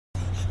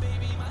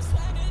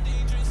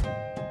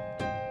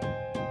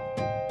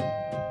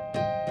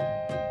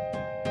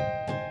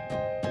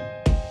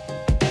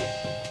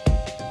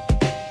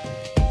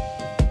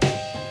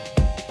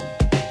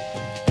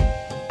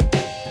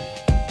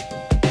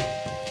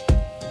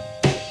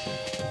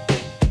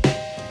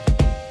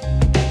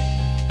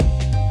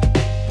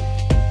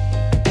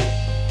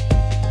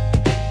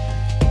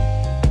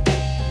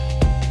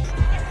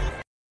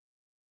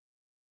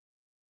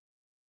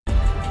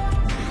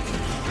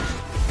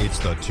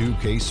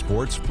2K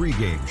Sports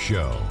pregame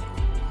show.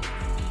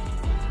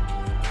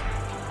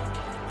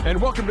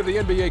 And welcome to the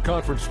NBA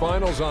Conference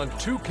Finals on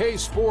 2K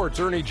Sports.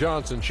 Ernie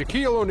Johnson,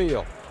 Shaquille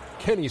O'Neal,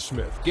 Kenny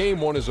Smith.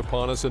 Game one is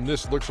upon us, and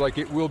this looks like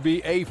it will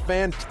be a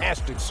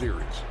fantastic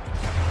series.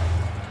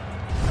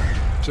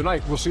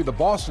 Tonight, we'll see the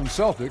Boston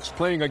Celtics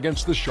playing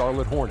against the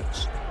Charlotte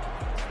Hornets.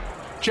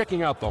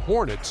 Checking out the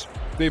Hornets,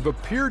 they've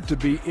appeared to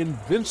be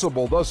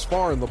invincible thus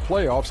far in the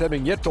playoffs,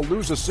 having yet to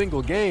lose a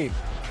single game.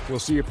 We'll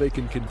see if they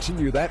can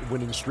continue that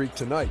winning streak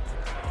tonight.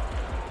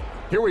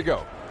 Here we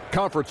go.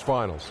 Conference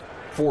Finals.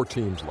 4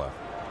 teams left.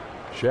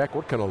 Shaq,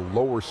 what can a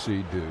lower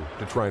seed do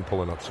to try and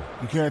pull an upset?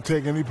 You can't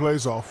take any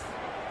plays off.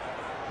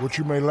 What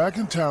you may lack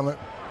in talent,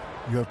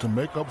 you have to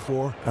make up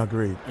for.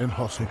 Agreed. And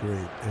hustle.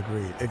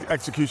 Agreed.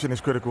 Execution is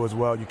critical as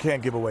well. You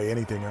can't give away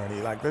anything,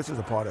 Ernie. Like, this is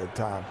a part of the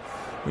time.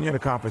 When you're in the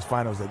conference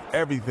finals, like,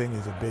 everything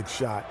is a big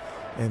shot.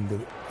 And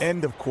the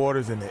end of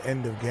quarters and the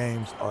end of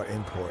games are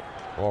important.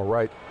 All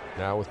right.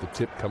 Now with the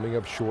tip coming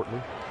up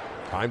shortly.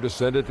 Time to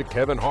send it to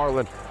Kevin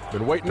Harlan.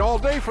 Been waiting all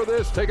day for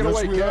this. Take it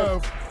away,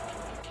 Kev.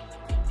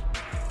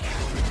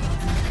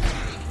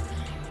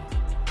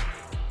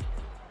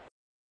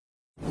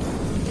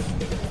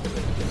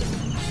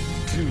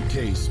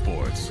 2K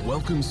Sports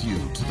welcomes you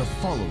to the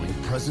following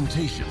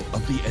presentation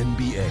of the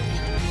NBA.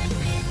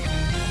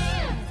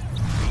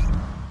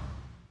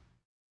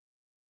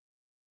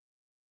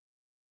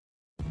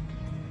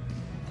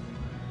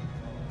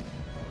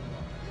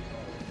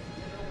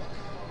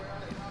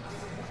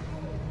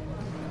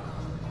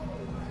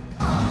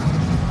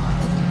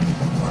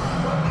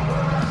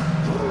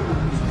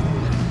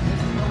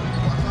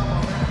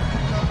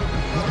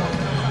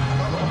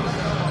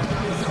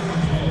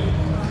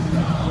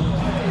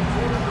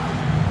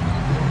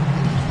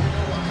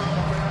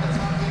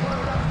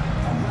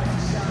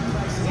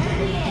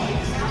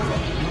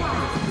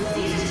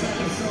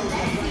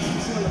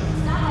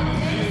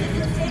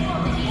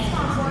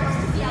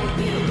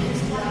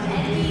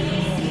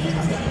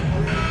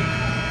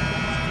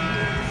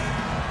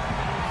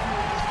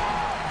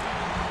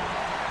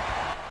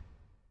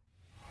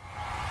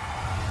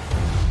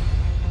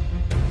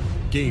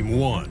 Game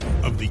 1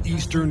 of the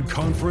Eastern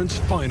Conference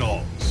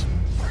Finals.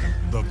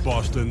 The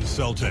Boston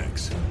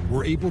Celtics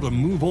were able to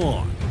move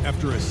on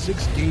after a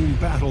 6-game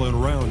battle in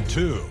round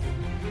 2.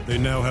 They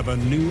now have a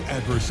new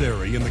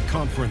adversary in the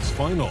conference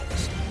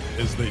finals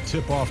as they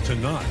tip off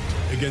tonight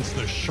against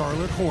the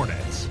Charlotte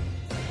Hornets.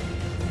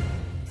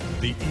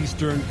 The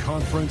Eastern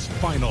Conference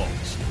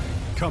Finals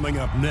coming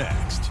up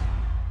next.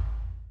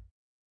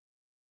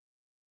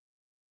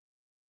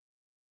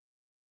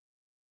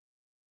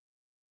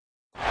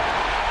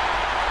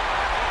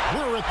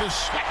 We're at the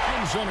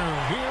Spectrum Center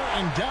here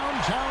in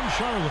downtown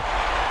Charlotte.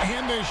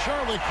 And the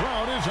Charlotte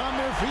crowd is on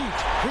their feet.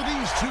 For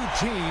these two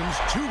teams,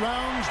 2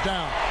 rounds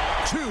down,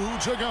 2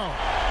 to go.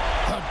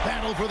 The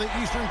battle for the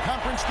Eastern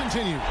Conference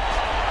continues.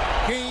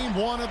 Game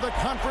 1 of the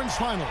conference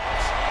finals.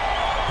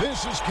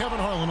 This is Kevin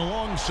Harlan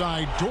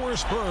alongside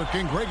Doris Burke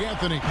and Greg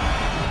Anthony.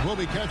 We'll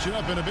be catching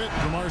up in a bit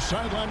from our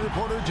sideline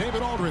reporter,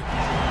 David Aldridge.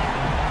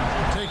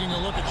 Taking a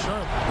look at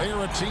Charlotte, they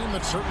are a team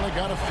that certainly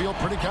got to feel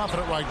pretty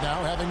confident right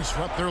now, having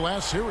swept their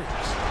last series.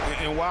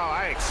 And while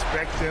I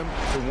expect them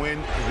to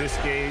win this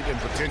game and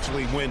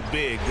potentially win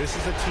big, this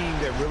is a team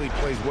that really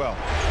plays well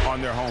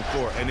on their home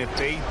floor. And if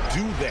they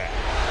do that,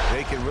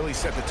 they can really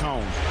set the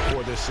tone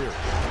for this series.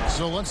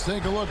 So let's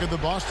take a look at the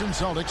Boston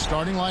Celtics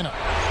starting lineup.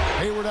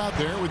 Hayward out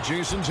there with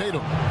Jason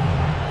Tatum.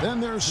 Then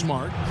there's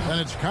Smart,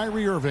 and it's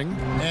Kyrie Irving,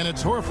 and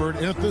it's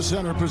Horford at the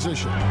center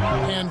position.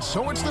 And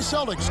so it's the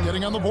Celtics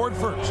getting on the board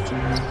first.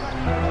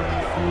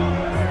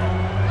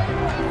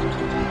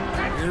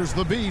 Here's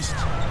the Beast.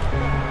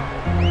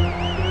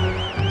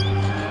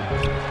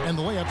 And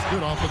the layup's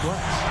good off the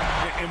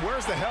glass. And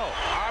where's the help?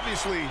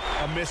 Obviously,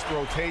 a missed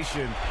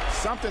rotation,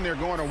 something they're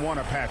going to want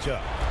to patch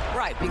up.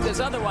 Right, because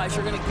otherwise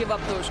you're going to give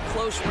up those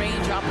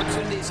close-range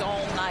opportunities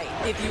all night.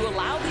 If you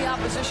allow the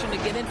opposition to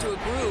get into a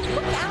groove,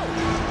 look out.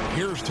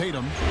 Here's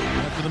Tatum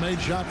after the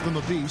made shot from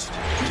the Beast.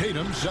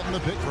 Tatum setting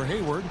the pick for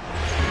Hayward.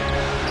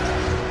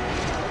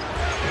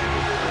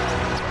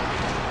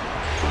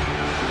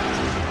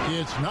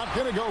 It's not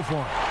going to go for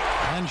him.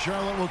 And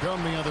Charlotte will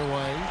come the other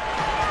way.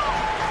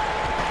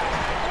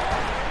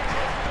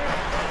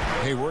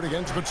 Hayward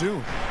against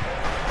Batum.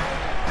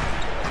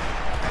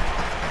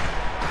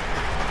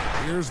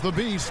 Here's the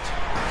Beast.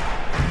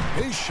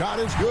 His shot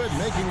is good,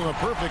 making him a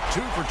perfect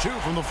 2 for 2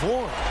 from the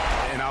floor.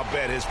 And I'll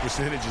bet his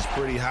percentage is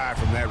pretty high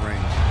from that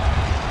range.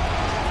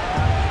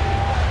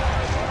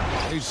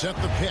 They set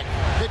the pick.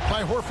 Pick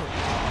by Horford.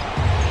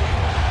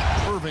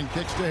 Irving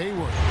kicks to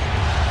Hayward.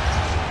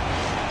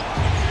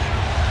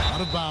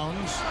 Out of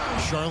bounds.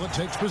 Charlotte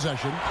takes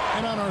possession.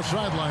 And on our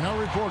sideline, our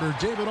reporter,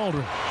 David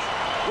Aldridge.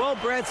 Well,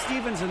 Brad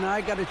Stevens and I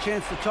got a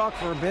chance to talk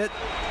for a bit,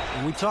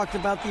 and we talked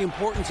about the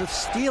importance of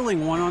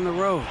stealing one on the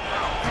road.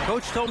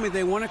 Coach told me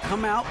they want to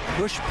come out,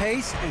 push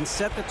pace, and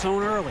set the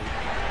tone early.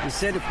 He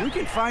said if we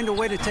can find a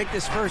way to take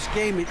this first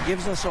game, it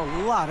gives us a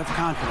lot of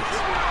confidence.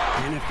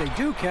 And if they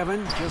do,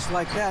 Kevin, just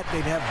like that,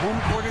 they'd have home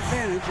court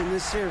advantage in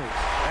this series.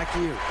 Back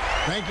to you.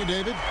 Thank you,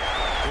 David.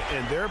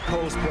 And their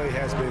post play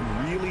has been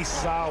really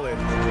solid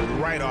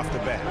right off the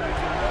bat.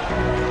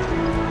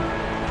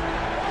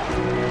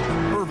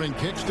 Irving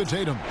kicks to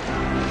Tatum.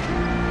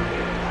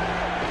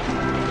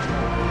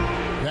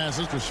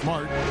 Passes to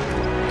Smart.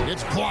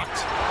 It's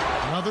blocked.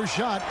 Another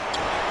shot.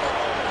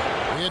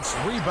 It's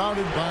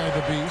rebounded by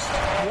the Beast.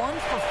 1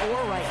 for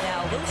 4 right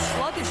now. A little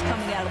sluggish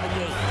coming out of the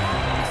gate.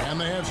 And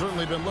they have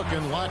certainly been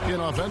looking locked in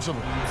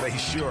offensively. They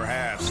sure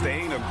have.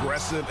 Staying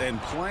aggressive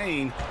and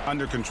playing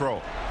under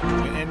control.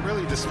 And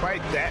really,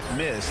 despite that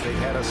miss, they've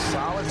had a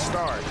solid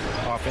start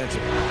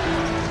offensively.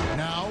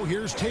 Now,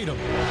 here's Tatum.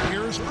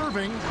 Here's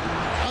Irving.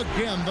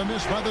 Again, the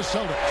miss by the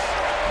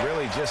Celtics.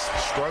 Really just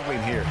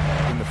struggling here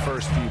in the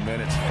first few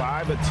minutes.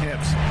 5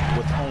 attempts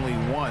with only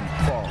 1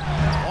 fall.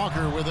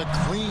 Walker with a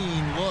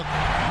clean look.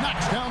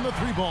 Knocks down the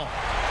 3-ball.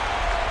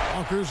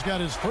 Walker's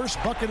got his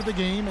first bucket of the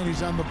game, and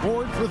he's on the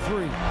board for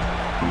 3.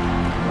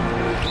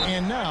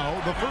 And now,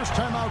 the first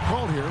timeout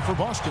called here for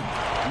Boston.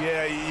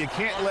 Yeah, you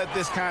can't let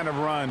this kind of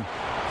run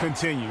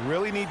continue.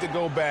 Really need to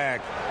go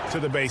back to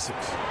the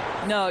basics.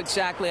 No,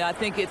 exactly. I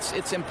think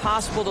it's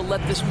impossible to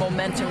let this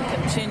momentum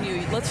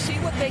continue. Let's see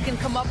what they can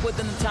come up with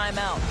in the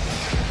timeout.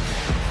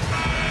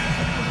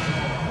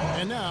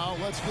 And now,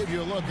 let's give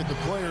you a look at the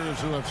players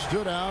who have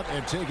stood out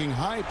at taking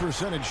high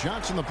percentage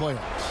shots in the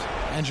playoffs.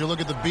 And you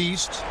look at the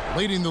Beast,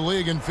 leading the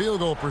league in field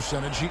goal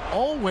percentage. He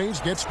always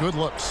gets good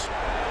looks.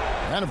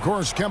 And, of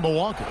course, Kemba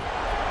Walker,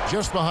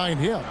 just behind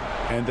him.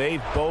 And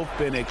they've both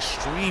been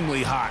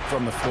extremely hot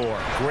from the floor.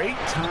 Great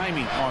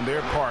timing on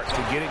their part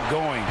to get it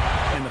going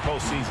in the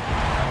postseason.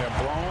 A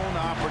blown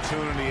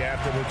opportunity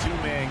after the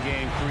 2-man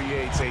game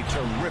creates a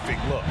terrific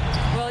look.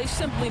 Well, he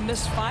simply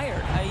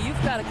misfired.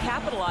 You've got to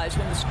capitalize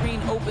when the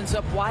screen opens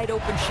up wide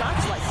open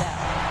shots like that.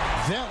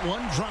 That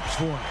one drops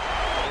for him.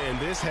 And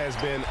this has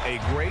been a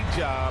great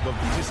job of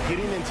just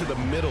getting into the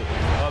middle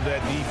of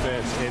that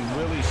defense and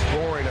really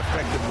scoring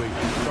effectively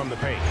from the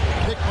paint.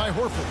 Pick by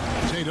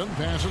Horford. Tatum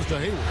passes to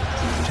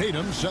Hayward.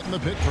 Tatum setting the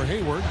pick for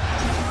Hayward.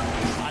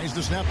 Tries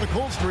to snap the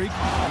cold streak.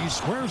 He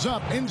squares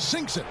up and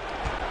sinks it.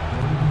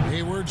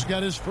 Hayward's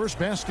got his first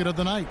basket of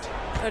the night.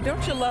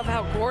 Don't you love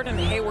how Gordon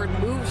Hayward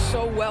moves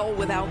so well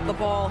without the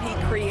ball? He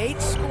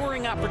creates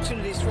scoring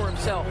opportunities for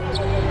himself.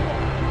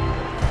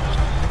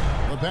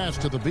 The pass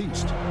to the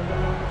Beast.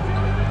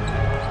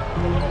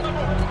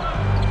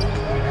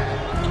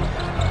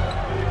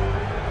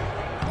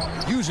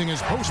 Using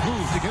his post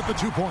move to get the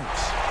 2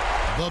 points.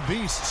 The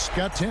Beast's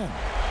got 10.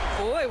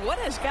 Boy, what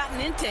has gotten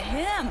into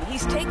him?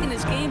 He's taken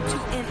his game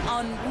to an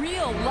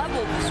unreal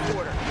level this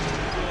quarter.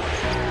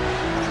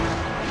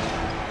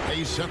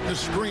 They set the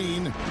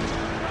screen.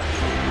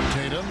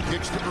 Tatum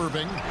kicks to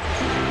Irving.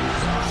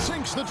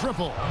 Sinks the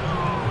triple.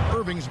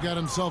 Irving's got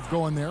himself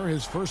going there.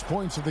 His first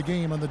points of the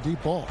game on the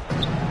deep ball.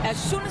 As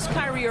soon as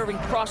Kyrie Irving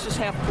crosses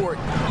half court,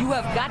 you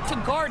have got to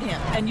guard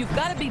him, and you've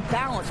got to be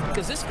balanced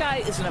because this guy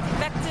is an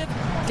effective,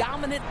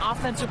 dominant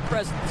offensive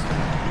presence.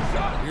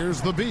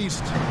 Here's the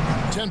Beast.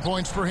 10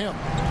 points for him.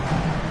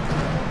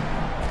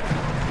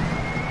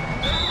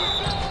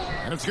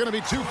 And it's going to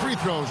be 2 free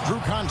throws. Drew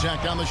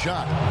contact on the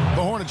shot.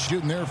 The Hornets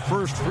shooting their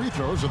first free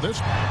throws of this.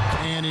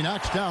 And he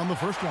knocks down the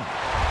first one.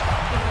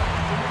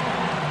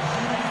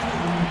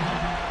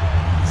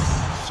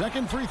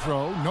 Second free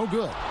throw, no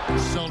good.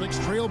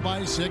 Celtics trail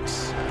by 6.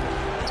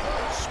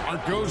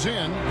 Smart goes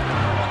in.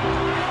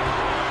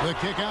 The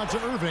kick out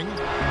to Irving.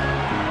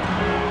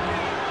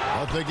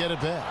 But they get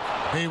it back.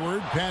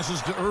 Hayward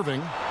passes to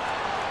Irving.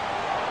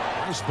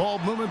 Nice ball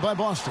movement by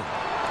Boston.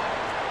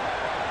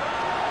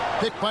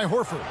 Pick by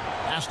Horford.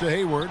 Pass to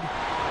Hayward.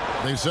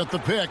 They set the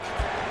pick.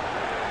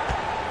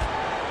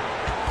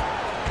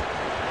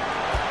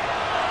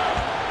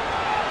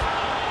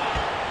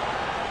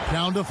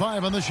 Down to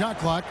 5 on the shot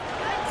clock.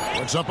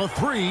 Puts up a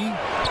 3.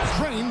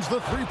 Drains the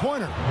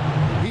 3-pointer.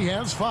 He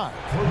has 5.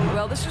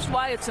 Well, this is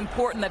why it's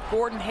important that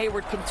Gordon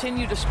Hayward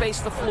continue to space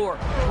the floor.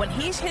 When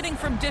he's hitting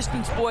from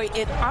distance, boy,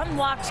 it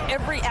unlocks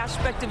every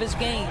aspect of his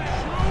game.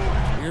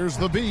 Here's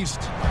the Beast.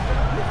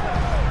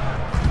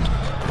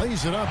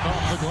 Lays it up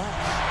off the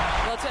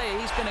glass. Well, I'll tell you,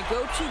 he's been a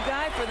go-to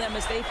guy for them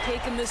as they've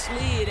taken this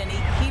lead, and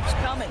he keeps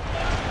coming.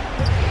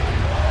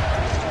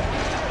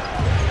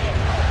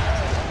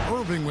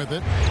 Irving with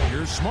it.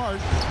 Here's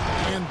Smart.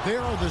 And there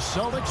are the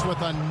Celtics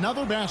with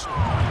another basket.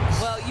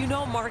 Well, you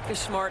know Marcus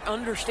Smart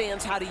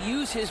understands how to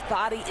use his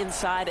body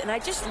inside, and I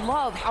just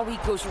love how he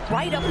goes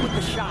right up with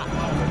the shot.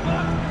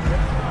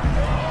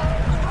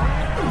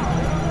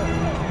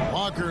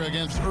 Walker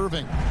against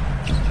Irving.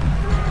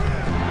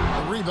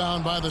 The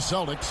rebound by the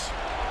Celtics.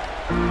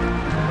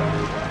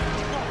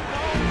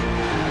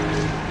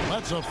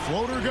 Lets a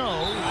floater go,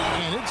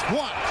 and it's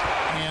blocked.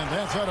 And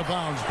that's out of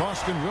bounds.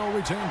 Boston will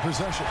retain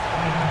possession.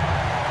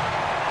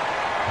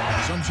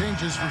 Some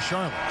changes for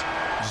Charlotte.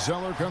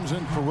 Zeller comes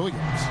in for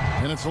Williams.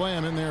 And it's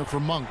Lamb in there for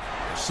Monk.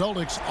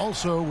 Celtics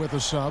also with a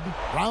sub.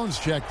 Brown's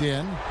checked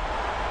in.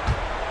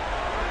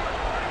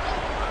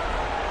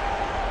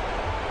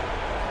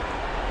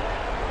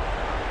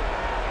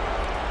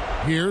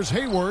 Here's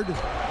Hayward.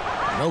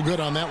 No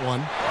good on that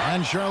one.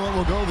 And Charlotte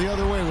will go the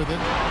other way with it.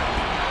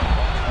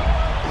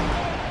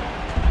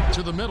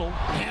 To the middle,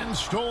 and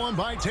stolen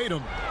by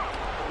Tatum.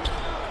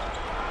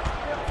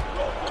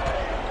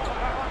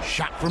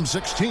 Shot from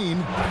 16,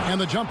 and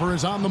the jumper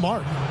is on the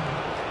mark.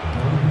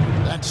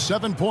 That's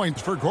 7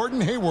 points for Gordon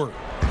Hayward.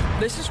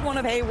 This is one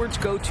of Hayward's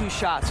go-to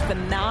shots.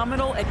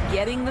 Phenomenal at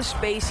getting the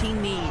space he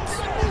needs.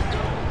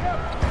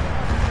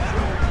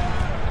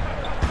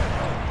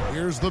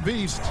 Here's the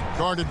Beast,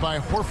 guarded by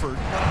Horford.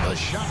 The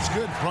shot's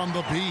good from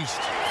the Beast.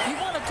 You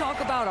want to talk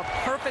about a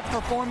perfect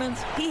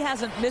performance? He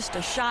hasn't missed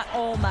a shot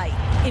all night.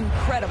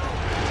 Incredible.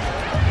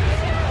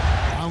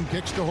 Brown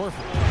kicks to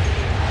Horford.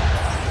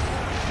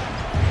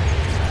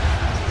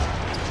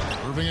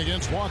 Irving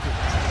against Walker.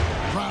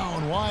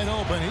 Brown wide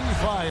open. He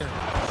fired.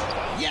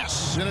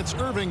 Yes, and it's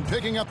Irving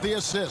picking up the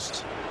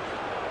assist.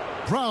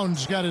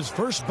 Brown's got his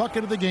first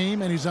bucket of the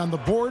game, and he's on the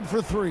board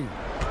for 3.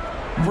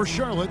 For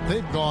Charlotte,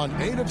 they've gone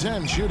 8 of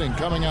 10 shooting,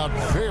 coming out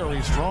very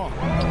strong.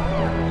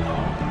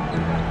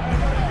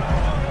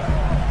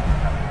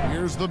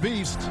 Here's the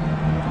Beast.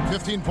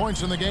 15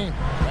 points in the game.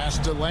 Pass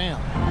to Lamb.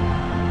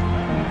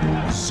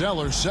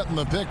 Zeller setting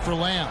the pick for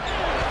Lamb.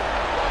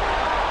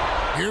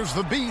 Here's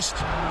the Beast,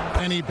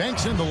 and he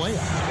banks in the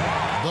layup.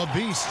 The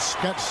Beast's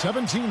got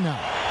 17 now.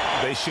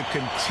 They should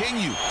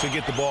continue to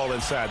get the ball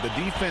inside. The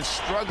defense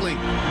struggling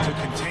to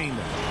contain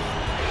them.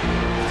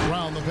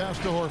 Brown the pass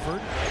to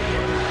Horford.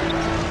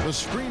 The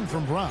screen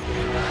from Brown.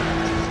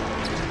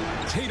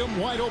 Tatum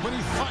wide open.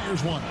 He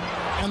fires one.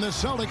 And the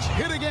Celtics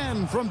hit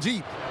again from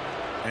deep.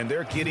 And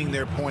they're getting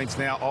their points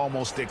now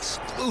almost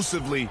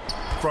exclusively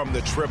from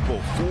the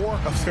triple. 4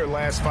 of their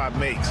last 5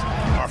 makes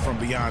are from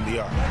beyond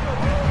the arc.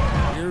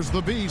 Here's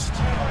the Beast.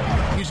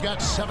 He's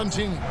got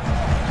 17.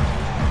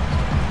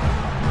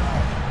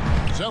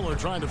 Zeller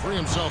trying to free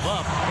himself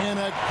up, and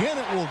again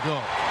it will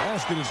go.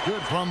 Basket is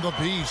good from the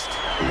Beast.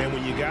 And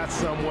when you got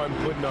someone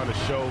putting on a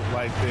show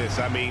like this,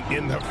 I mean,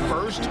 in the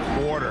first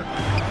quarter,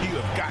 you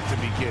have got to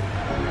be kidding.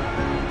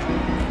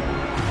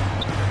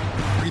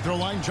 Free throw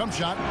line jump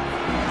shot.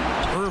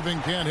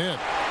 Irving can't hit.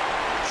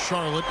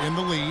 Charlotte in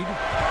the lead.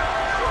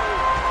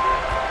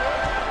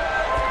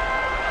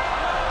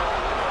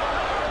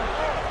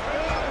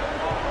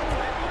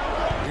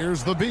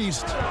 Here's the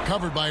Beast,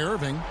 covered by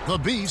Irving. The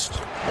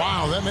Beast.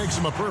 Wow, that makes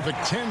him a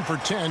perfect 10 for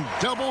 10,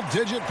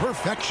 double-digit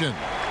perfection.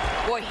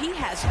 Boy, he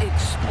has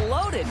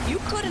exploded. You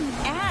couldn't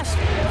ask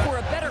for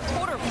a better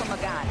quarter from a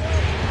guy.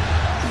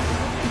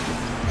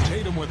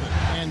 Tatum with it,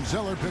 and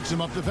Zeller picks him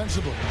up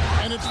defensively.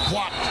 And it's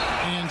blocked.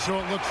 And so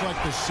it looks like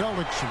the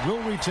Celtics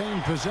will retain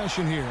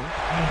possession here.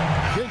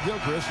 Kid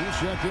Gilchrist is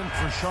checked in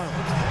for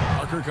Charlotte.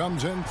 Parker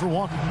comes in for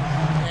Walker.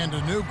 And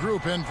a new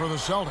group in for the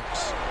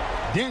Celtics.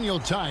 Daniel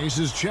Tice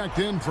is checked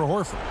in for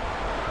Horford.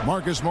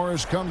 Marcus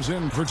Morris comes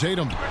in for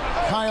Tatum.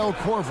 Kyle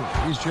Korver,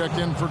 he's checked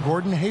in for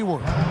Gordon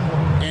Hayward.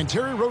 And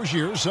Terry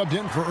Rozier subbed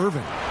in for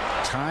Irving.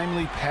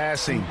 Timely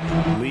passing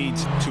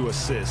leads to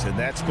assists, and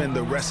that's been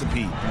the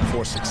recipe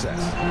for success.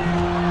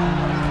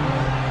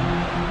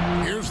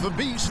 Here's the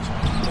Beast,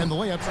 and the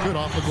layup's good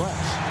off the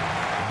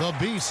glass. The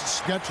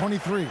Beast's got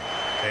 23.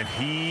 And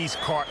he's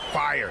caught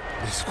fire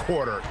this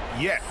quarter,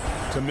 yet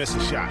to miss a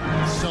shot.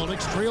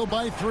 Celtics trail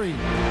by 3.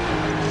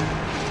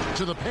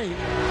 To the paint,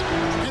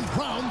 and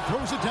Brown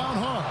throws it down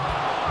hard.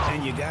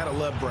 And you gotta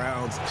love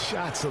Brown's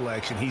shot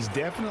selection. He's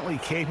definitely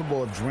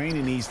capable of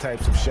draining these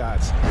types of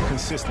shots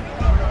consistently.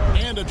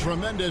 And a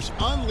tremendous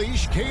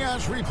Unleash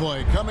Chaos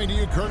replay coming to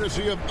you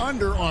courtesy of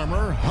Under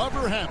Armour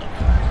Hover Hammock.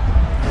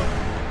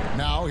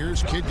 Now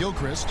here's Kid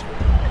Gilchrist.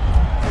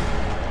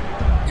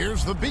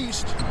 Here's the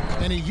Beast,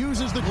 and he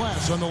uses the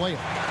glass on the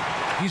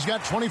layup. He's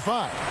got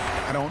 25.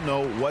 I don't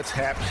know what's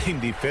happening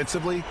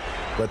defensively,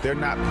 but they're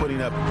not putting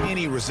up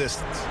any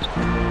resistance.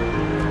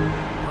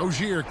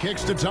 Rozier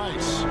kicks to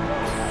Tice.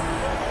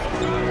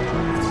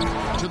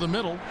 To the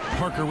middle,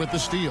 Parker with the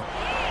steal.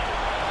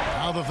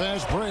 Now the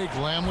fast break,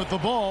 Lamb with the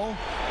ball.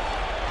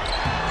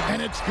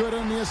 And it's good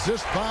on the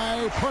assist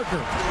by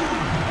Parker.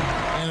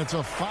 And it's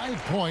a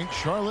 5-point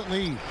Charlotte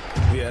lead.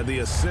 Yeah, the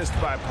assist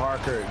by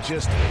Parker,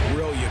 just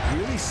brilliant.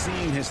 Really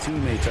seeing his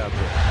teammates out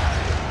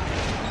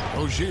there.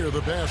 Rozier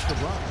the pass to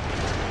Brown.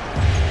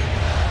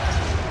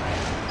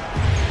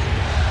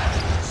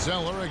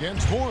 Zeller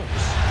against Morris.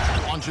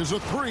 Launches a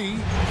 3,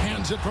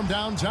 hands it from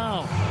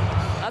downtown.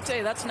 I'll tell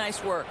you, that's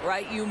nice work,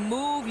 right? You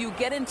move, you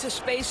get into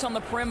space on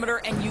the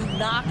perimeter, and you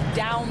knock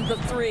down the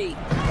 3.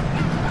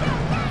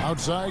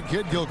 Outside,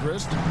 Kid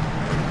Gilchrist.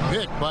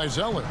 Picked by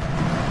Zeller.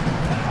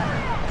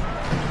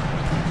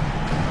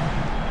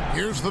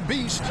 Here's the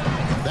Beast.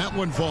 That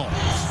one falls.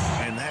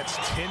 And that's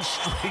 10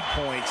 straight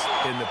points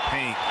in the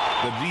paint.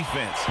 The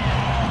defense,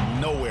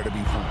 nowhere to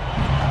be found.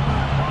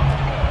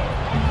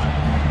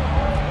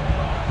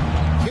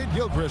 Kid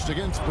Gilchrist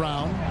against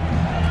Brown.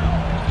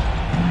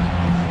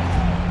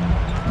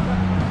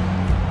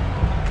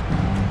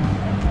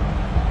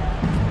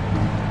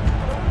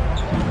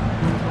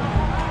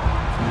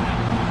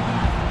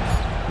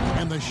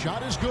 And the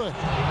shot is good.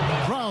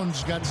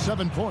 Brown's got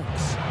 7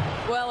 points.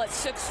 Well, at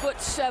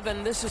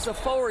 6'7", this is a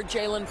forward,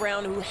 Jaylen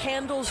Brown, who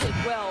handles it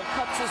well,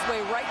 cuts his way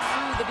right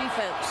through the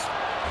defense.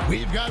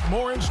 We've got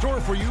more in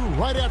store for you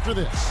right after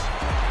this.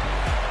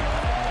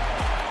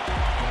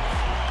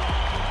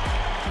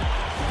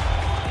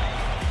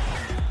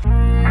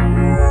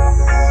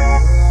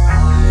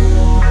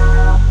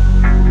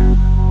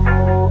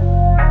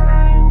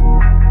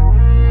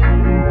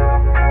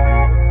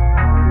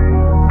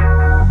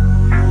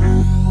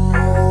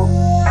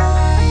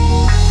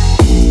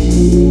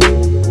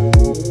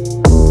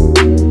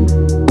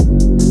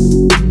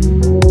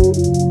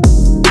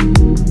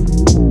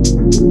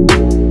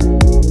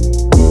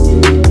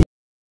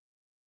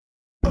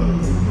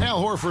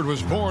 Horford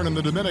was born in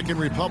the Dominican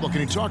Republic,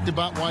 and he talked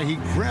about why he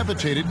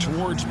gravitated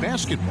towards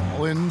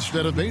basketball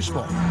instead of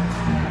baseball.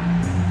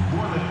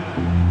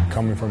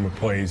 Coming from a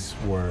place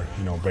where,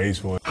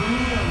 baseball.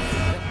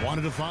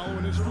 Wanted to follow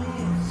in his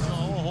footsteps. So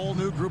a whole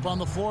new group on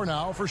the floor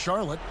now for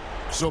Charlotte.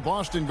 So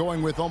Boston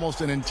going with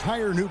almost an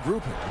entire new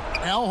grouping.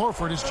 Al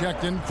Horford is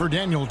checked in for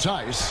Daniel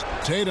Tice.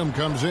 Tatum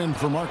comes in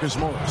for Marcus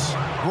Morris.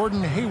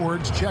 Gordon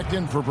Hayward's checked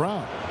in for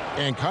Brown.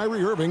 And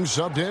Kyrie Irving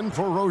subbed in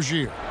for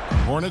Rozier.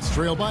 Hornets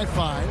trail by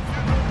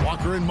 5.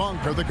 Walker and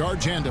Monk are the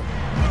guard tandem.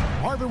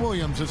 Marvin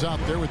Williams is out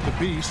there with the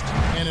Beast,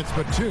 and it's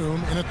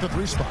Batum in at the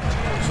 3 spot.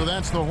 So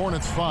that's the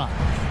Hornets 5.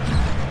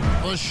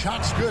 The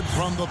shot's good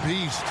from the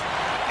Beast.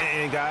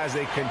 And guys,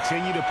 they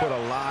continue to put a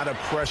lot of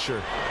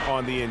pressure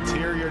on the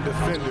interior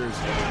defenders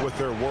with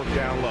their work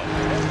down low.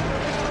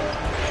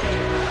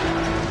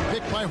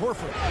 Picked by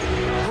Horford.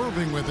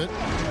 Irving with it.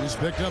 He's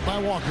picked up by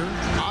Walker.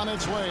 On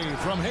its way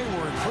from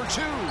Hayward for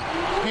 2.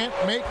 Can't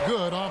make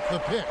good off the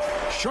pick.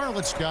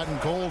 Charlotte's gotten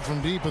cold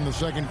from deep in the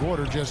second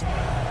quarter. Just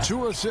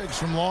 2 of 6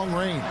 from long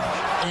range.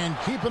 And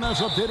keeping us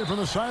updated from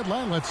the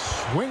sideline, let's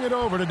swing it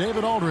over to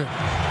David Aldridge.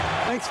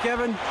 Thanks,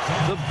 Kevin.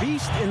 The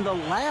Beast in the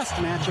last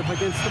matchup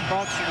against the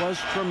Bucks was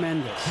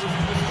tremendous.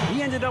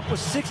 He ended up with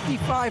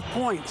 65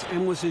 points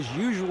and was his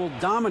usual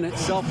dominant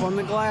self on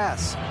the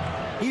glass.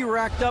 He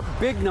racked up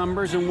big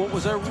numbers in what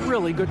was a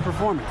really good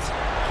performance.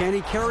 Can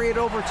he carry it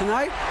over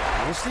tonight?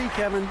 We'll see,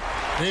 Kevin.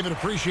 David,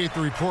 appreciate the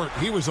report.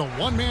 He was a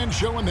one-man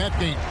show in that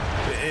game.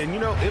 And,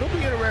 it'll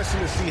be interesting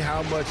to see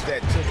how much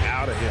that took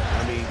out of him.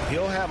 I mean,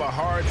 he'll have a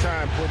hard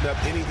time putting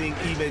up anything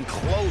even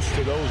close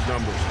to those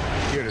numbers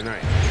here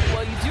tonight.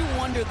 Well, you do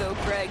wonder, though,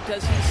 Greg,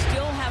 does he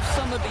still have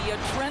some of the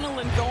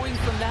adrenaline going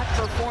from that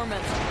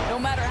performance? No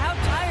matter how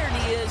tired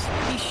he is,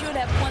 he should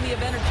have plenty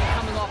of energy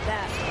coming off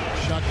that.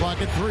 Shot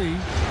clock at 3.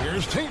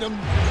 Here's Tatum.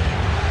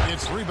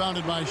 It's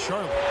rebounded by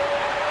Charlotte.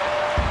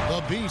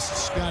 The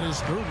Beast's got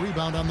his 3rd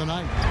rebound on the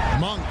night.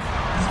 Monk.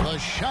 The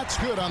shot's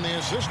good on the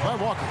assist by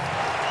Walker.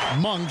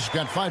 Monk's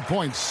got 5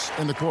 points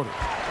in the quarter.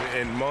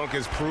 And Monk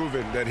has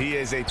proven that he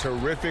is a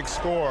terrific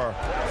scorer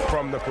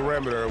from the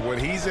perimeter. When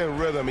he's in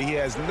rhythm, he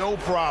has no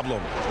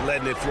problem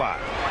letting it fly.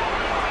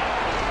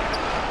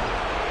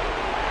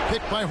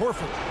 Picked by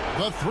Horford.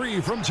 The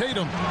 3 from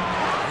Tatum.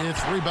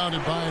 It's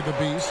rebounded by the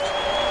Beast.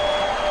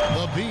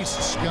 The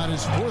Beast's got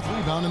his 4th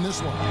rebound in this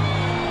one.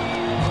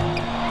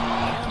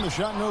 The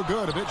shot no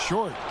good, a bit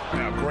short.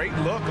 Now, great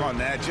look on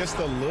that, just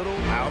a little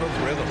out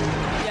of rhythm.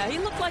 Yeah, he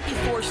looked like he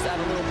forced that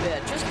a little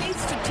bit. Just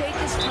needs to take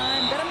his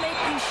time. Got to make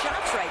these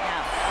shots right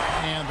now.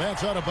 And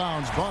that's out of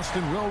bounds.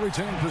 Boston will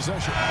retain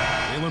possession.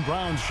 Jaylen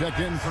Brown's checked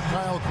in for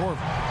Kyle Korver.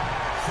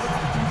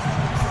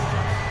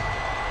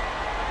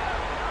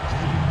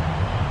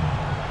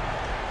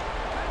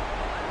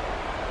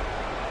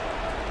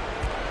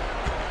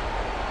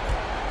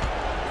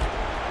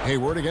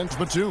 Hayward against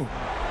Batum.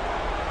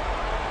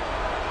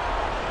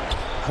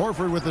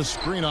 Horford with a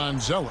screen on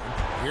Zeller.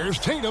 Here's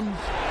Tatum.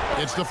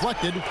 It's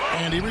deflected,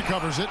 and he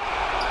recovers it.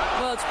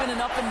 Well, it's been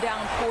an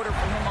up-and-down quarter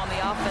for him on the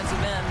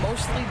offensive end.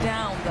 Mostly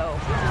down, though.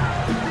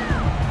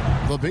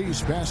 The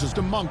Beast passes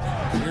to Monk.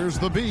 Here's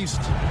the Beast.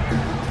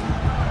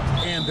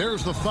 And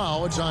there's the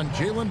foul. It's on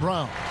Jaylen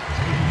Brown.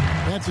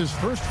 That's his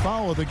first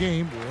foul of the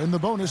game, and the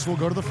bonus will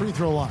go to the free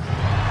throw line.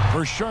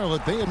 For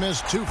Charlotte, they had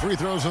missed 2 free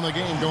throws in the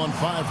game, going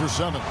 5 for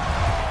 7.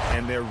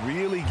 And they're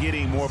really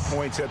getting more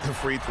points at the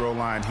free throw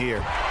line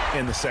here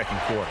in the second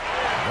quarter.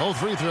 Both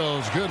free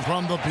throws good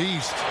from the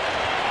Beast.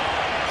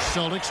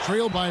 Celtics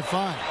trail by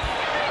 5.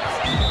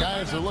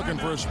 Guys are looking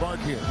for a spark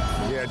here.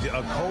 Yeah,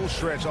 a cold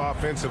stretch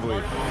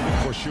offensively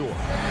for sure.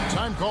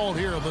 Time called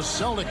here. The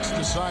Celtics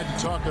decide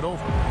to talk it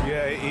over.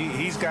 Yeah,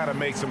 he's got to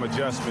make some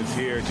adjustments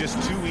here.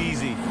 Just too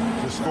easy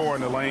to score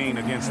in the lane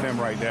against them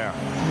right now.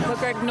 But,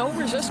 Greg, no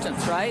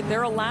resistance, right?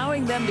 They're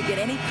allowing them to get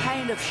any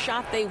kind of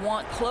shot they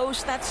want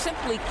close. That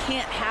simply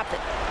can't happen.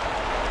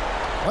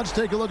 Let's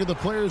take a look at the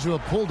players who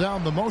have pulled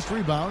down the most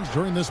rebounds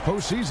during this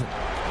postseason.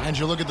 And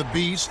you look at the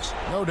Beast,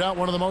 no doubt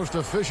one of the most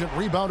efficient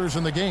rebounders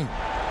in the game.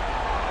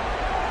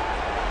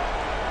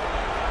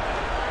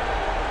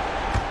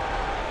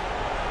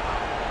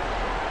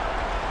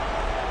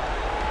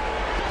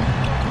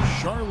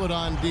 Charlotte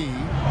on D,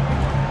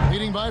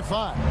 leading by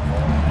 5.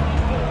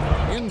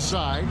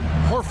 Inside,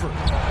 Horford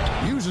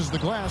uses the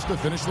glass to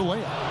finish the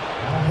layup.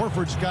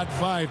 Horford's got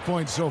 5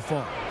 points so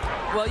far.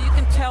 Well, you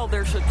can tell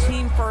there's a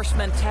team-first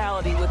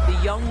mentality with the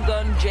young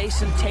gun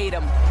Jason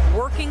Tatum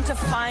working to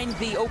find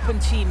the open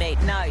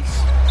teammate. Nice.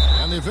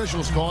 And the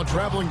officials call a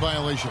traveling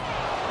violation.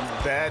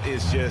 That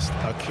is just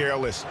a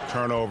careless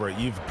turnover.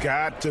 You've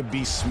got to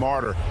be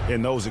smarter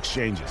in those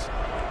exchanges.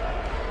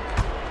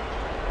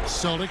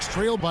 Celtics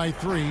trail by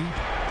 3.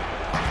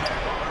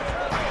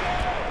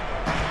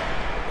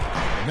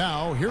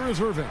 Now, here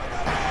is Irving.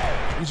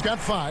 He's got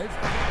 5.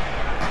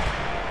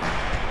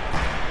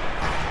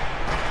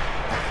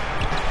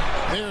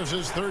 There's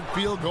his third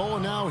field goal,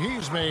 and now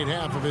he's made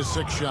half of his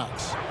 6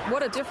 shots.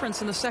 What a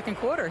difference in the second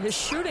quarter. His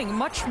shooting,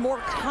 much more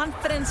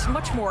confidence,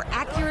 much more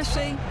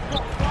accuracy.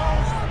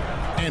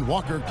 And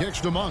Walker kicks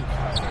to Monk.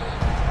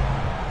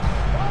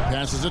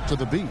 Passes it to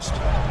the Beast.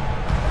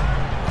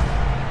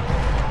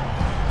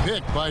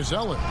 Picked by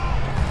Zeller.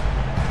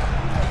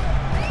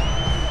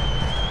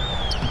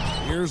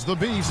 Here's the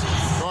Beast,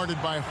 guarded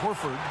by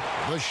Horford.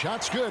 The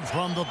shot's good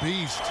from the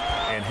Beast.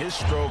 And his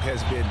stroke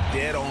has been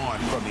dead on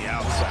from the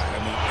outside. I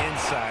mean,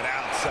 inside,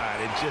 outside,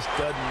 it just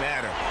doesn't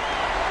matter.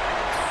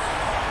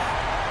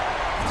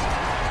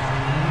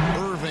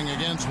 Irving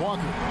against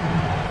Walker.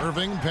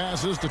 Irving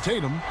passes to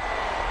Tatum.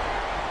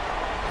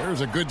 There's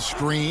a good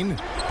screen.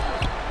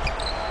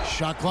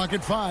 Shot clock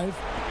at 5.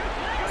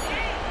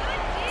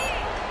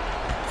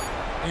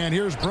 And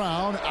here's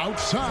Brown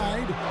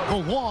outside.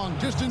 The long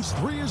distance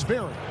 3 is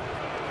buried.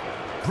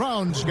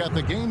 Brown's got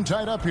the game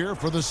tied up here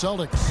for the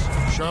Celtics.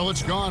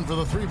 Charlotte's gone for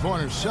the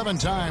three-pointers 7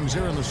 times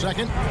here in the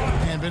second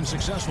and been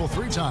successful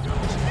 3 times.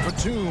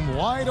 Batum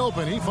wide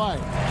open, he fired.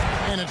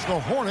 And it's the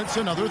Hornets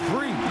another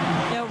 3.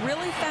 Now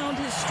really found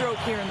his stroke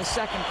here in the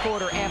second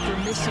quarter after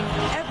missing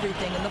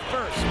everything in the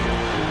first.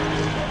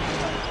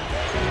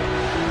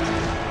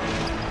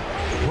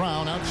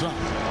 Brown outside.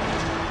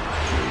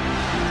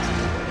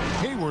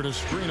 Hayward a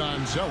screen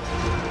on Zeller.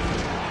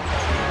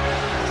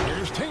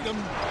 Here's Tatum.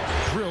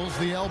 Drills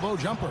the elbow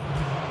jumper.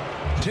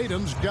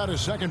 Tatum's got his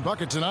second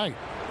bucket tonight.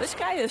 This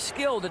guy is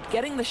skilled at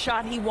getting the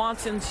shot he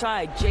wants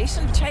inside.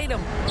 Jason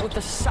Tatum with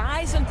the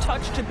size and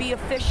touch to be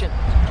efficient.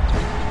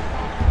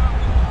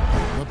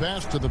 The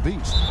pass to the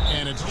Beast,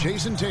 and it's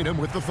Jason Tatum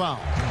with the foul.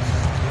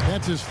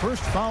 That's his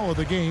first foul of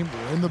the game,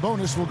 and the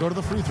bonus will go to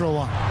the free throw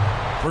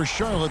line. For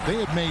Charlotte,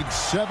 they have made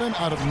 7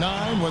 out of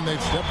 9 when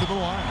they've stepped to the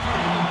line.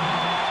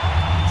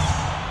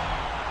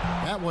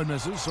 That one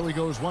misses, so he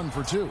goes 1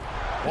 for 2.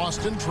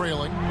 Boston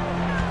trailing.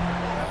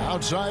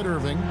 Outside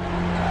Irving.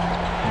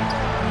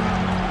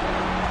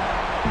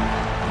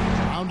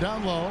 Brown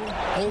down low.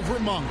 Over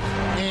Monk.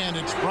 And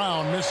it's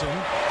Brown missing.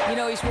 You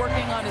know, he's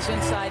working on his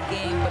inside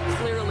game, but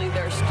clearly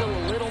there's still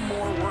a little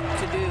more work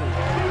to do.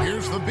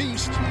 Here's the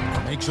Beast.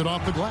 Makes it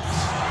off the glass.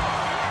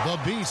 The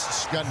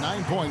Beast's got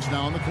 9 points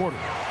now in the quarter.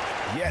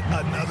 Yet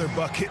another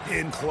bucket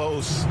in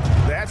close.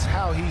 That's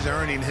how he's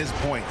earning his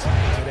points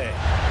today.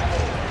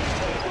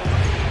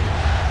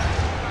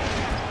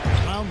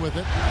 With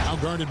it, now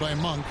guarded by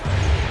Monk.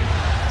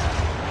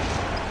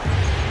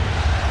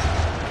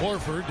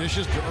 Horford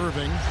dishes to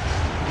Irving.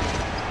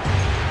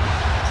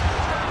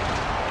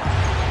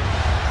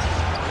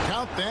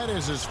 Count that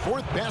as his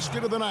 4th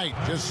basket of the night.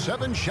 Just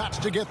 7 shots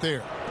to get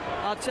there.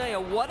 I'll tell you,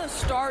 what a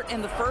start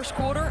in the first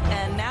quarter,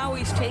 and now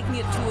he's taking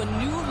it to a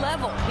new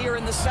level here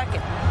in the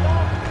second.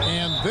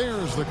 And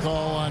there's the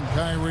call on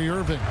Kyrie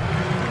Irving.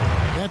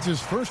 That's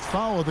his first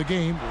foul of the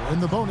game,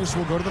 and the bonus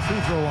will go to the free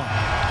throw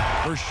line.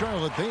 For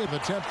Charlotte, they have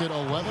attempted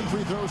 11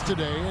 free throws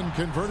today and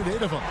converted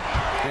 8 of them.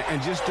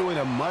 And just doing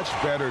a much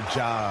better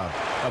job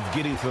of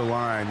getting to the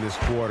line this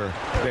quarter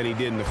than he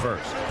did in the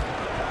first.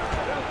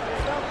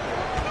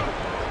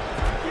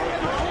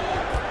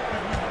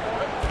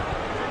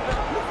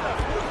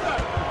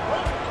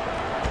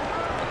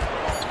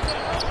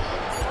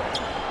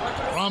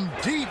 From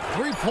deep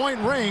three-point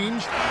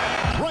range,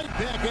 right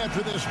back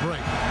after this break.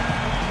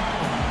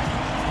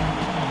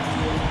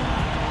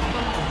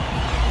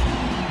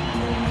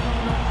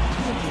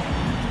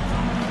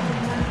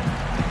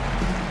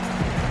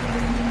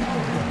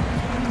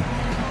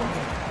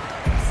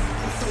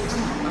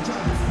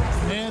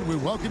 We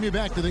welcome you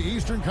back to the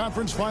Eastern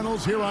Conference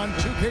Finals here on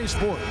 2K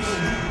Sports.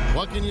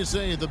 What can you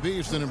say? The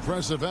Beast, an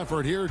impressive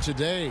effort here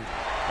today.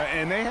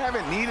 And they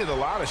haven't needed a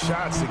lot of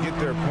shots to get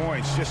their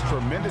points. Just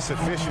tremendous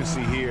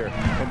efficiency here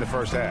in the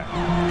first half.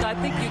 I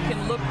think you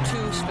can look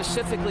to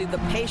specifically the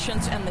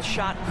patience and the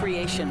shot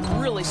creation.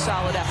 Really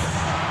solid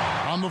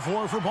effort. On the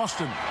floor for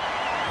Boston.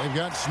 They've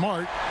got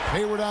Smart,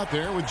 Hayward out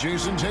there with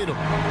Jason Tatum.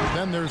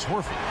 Then there's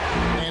Horford.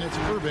 And it's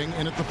Irving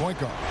in at the point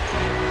guard.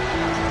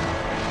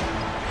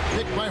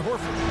 Picked by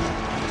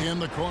Horford. In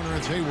the corner,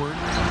 it's Hayward.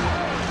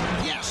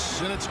 Yes,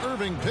 and it's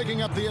Irving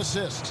picking up the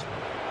assist.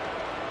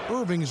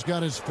 Irving's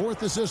got his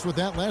 4th assist with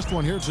that last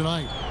one here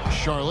tonight.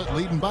 Charlotte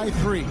leading by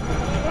 3.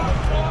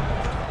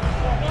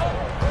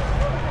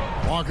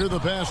 Walker the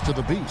pass to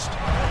the Beast.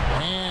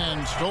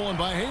 And stolen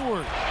by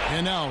Hayward.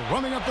 And now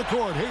running up the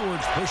court,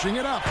 Hayward's pushing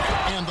it up.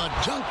 And the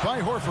dunk by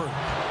Horford.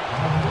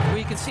 Well,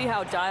 you can see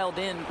how dialed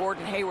in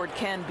Gordon Hayward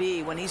can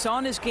be. When he's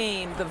on his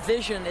game, the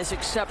vision is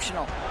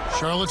exceptional.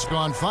 Charlotte's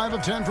gone 5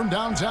 of 10 from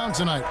downtown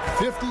tonight.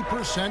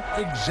 50%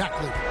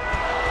 exactly.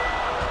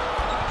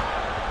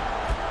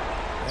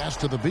 Pass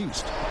to the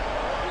Beast.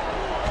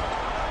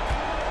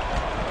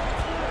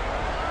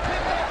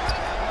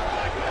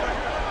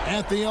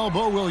 At the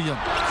elbow, Williams.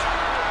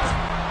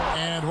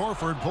 And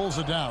Horford pulls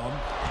it down.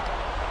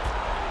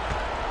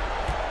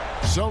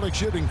 Celtics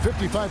shooting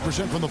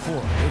 55% from the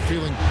floor. They're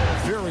feeling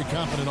very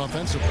confident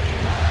offensively.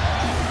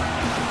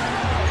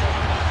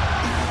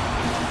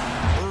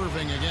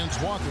 Irving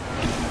against Walker.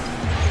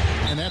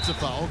 And that's a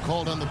foul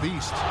called on the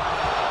Beast.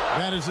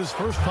 That is his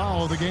first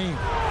foul of the game.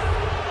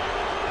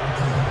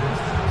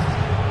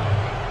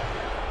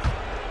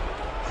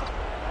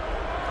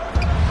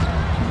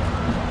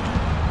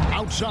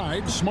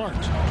 Outside, Smart.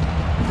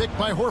 Picked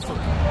by Horford.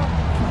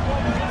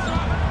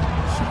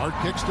 Smart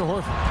kicks to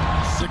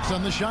Horford. 6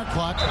 on the shot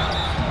clock.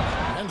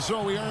 And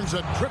so he earns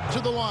a trip to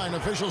the line.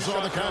 Officials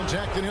saw the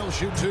contact and he'll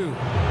shoot 2.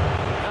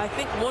 I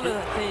think one of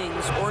the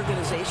things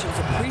organizations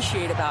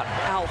appreciate about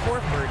Al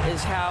Horford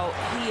is how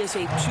he is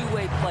a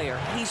two-way player.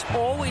 He's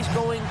always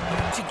going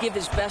to give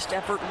his best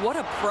effort. What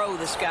a pro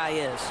this guy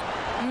is.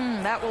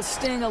 That will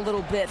sting a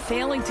little bit.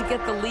 Failing to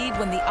get the lead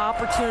when the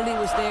opportunity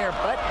was there,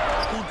 but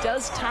he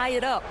does tie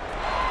it up.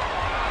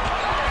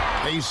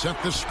 They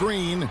set the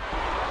screen.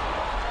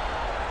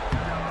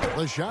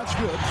 The shot's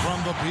good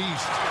from the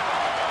Beast.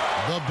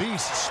 The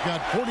Beast's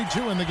got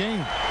 42 in the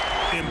game.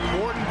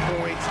 Important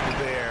points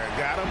there.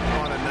 Got him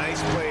on a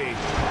nice play,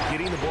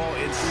 getting the ball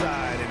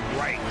inside and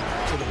right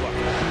to the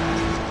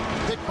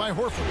bucket. Picked by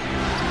Horford.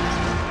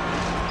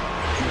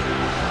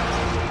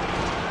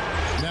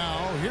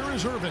 Now, here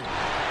is Irving.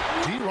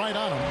 Deep right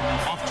on him.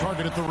 Off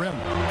target at the rim.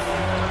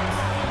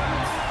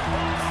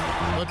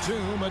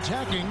 Batum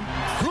attacking.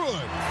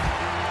 Good.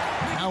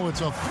 Now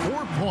it's a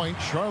 4-point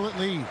Charlotte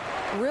lead.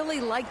 Really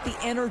like the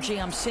energy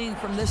I'm seeing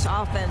from this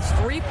offense.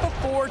 3 for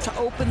 4 to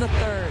open the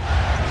third.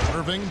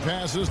 Irving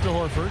passes to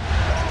Horford.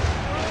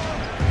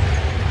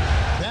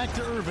 Back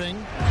to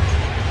Irving.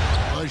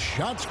 The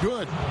shot's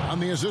good on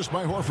the assist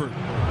by Horford.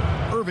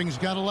 Irving's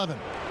got 11.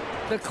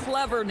 The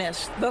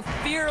cleverness, the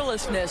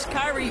fearlessness.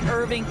 Kyrie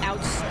Irving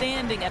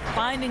outstanding at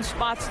finding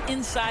spots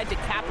inside to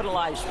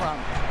capitalize from.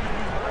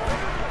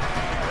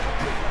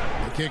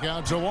 The kick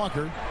out to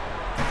Walker.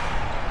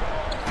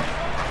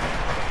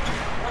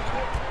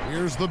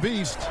 Here's the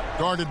Beast,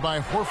 guarded by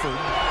Horford.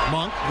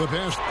 Monk, the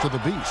pass to the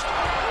Beast.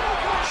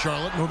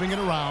 Charlotte moving it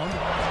around.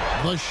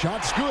 The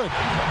shot's good.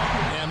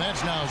 And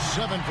that's now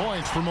 7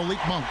 points for Malik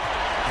Monk.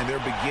 And they're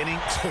beginning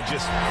to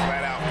just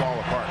flat out fall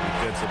apart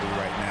defensively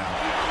right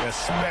now,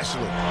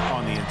 especially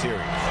on the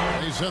interior.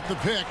 They set the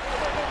pick.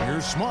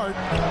 Here's Smart.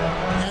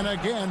 And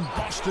again,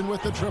 Boston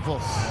with the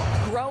triple.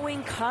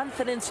 Growing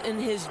confidence in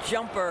his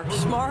jumper.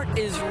 Smart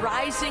is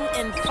rising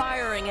and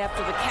firing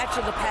after the catch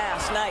of the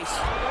pass. Nice.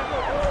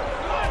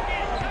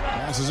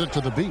 Passes it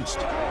to the Beast.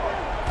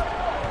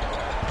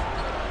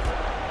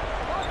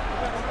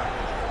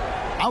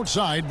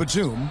 Outside,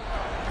 Batum.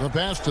 The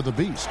pass to the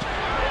Beast.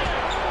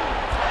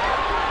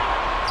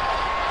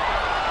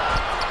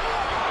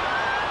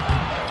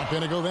 Not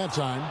going to go that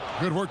time.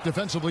 Good work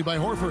defensively by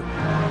Horford.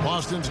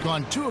 Boston's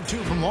gone 2 of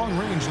 2 from long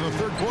range in the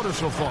third quarter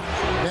so far.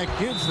 That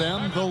gives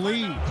them the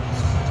lead.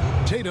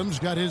 Tatum's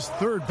got his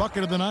 3rd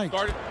bucket of the night.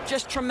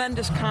 Just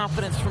tremendous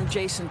confidence from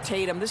Jason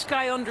Tatum. This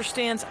guy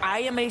understands I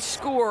am a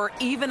scorer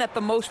even at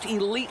the most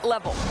elite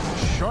level.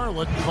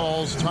 Charlotte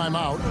calls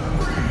timeout.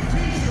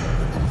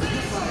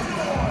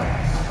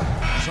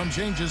 Some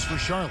changes for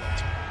Charlotte.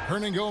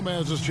 Hernan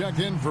Gomez is checked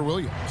in for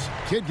Williams.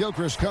 Kid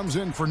Gilchrist comes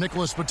in for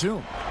Nicholas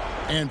Batum.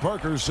 And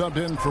Parker subbed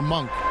in for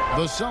Monk.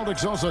 The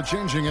Celtics also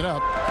changing it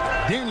up.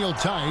 Daniel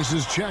Tice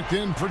is checked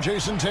in for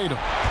Jason Tatum.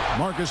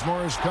 Marcus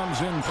Morris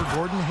comes in for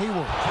Gordon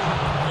Hayward.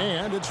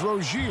 And it's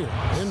Rozier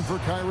in for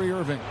Kyrie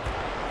Irving.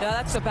 Now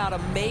that's about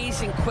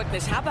amazing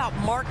quickness. How about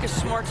Marcus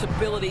Smart's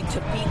ability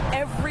to beat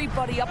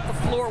everybody up the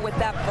floor with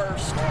that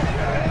burst?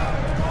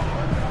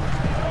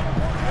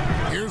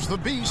 Here's the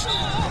Beast.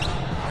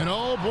 And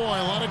oh boy,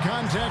 a lot of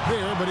contact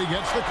there, but he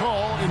gets the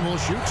call and will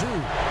shoot 2.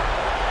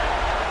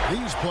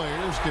 These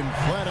players can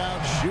flat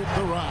out shoot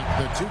the rock.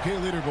 The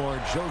 2K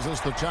leaderboard shows us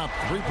the top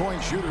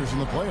 3-point shooters in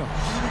the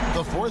playoffs.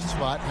 The 4th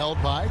spot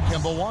held by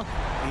Kemba Walker.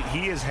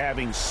 He is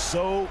having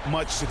so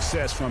much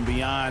success from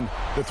beyond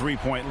the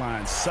 3-point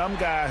line. Some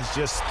guys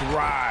just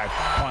thrive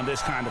on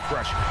this kind of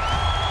pressure.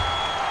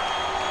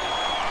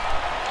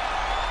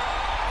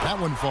 That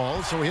one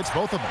falls, so he hits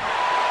both of them.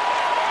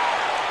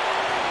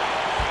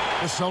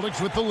 The Celtics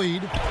with the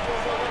lead.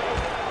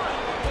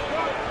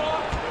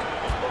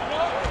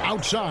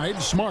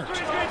 Outside, Smart.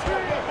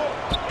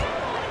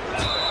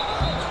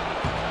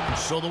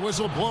 So the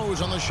whistle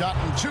blows on the shot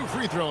and 2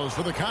 free throws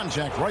for the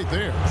contact right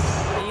there.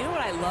 And you know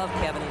what I love,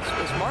 Kevin,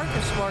 is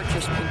Marcus Smart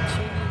just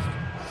continues.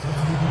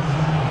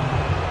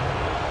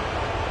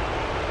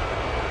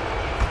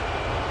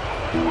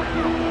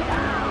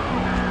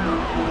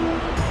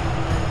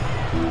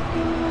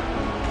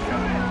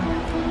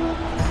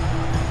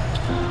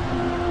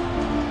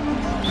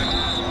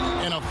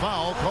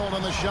 foul called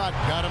on the shot.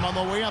 Got him on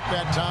the way up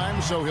that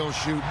time, so he'll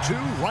shoot 2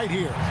 right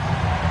here.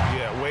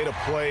 Yeah, way to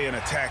play in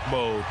attack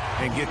mode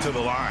and get to the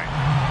line.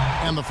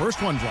 And the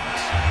first one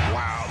drops.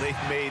 Wow, they've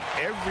made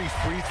every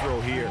free throw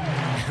here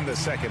in the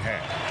second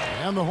half.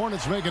 And the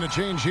Hornets making a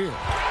change here.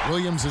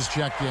 Williams is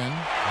checked in.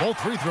 Both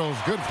free throws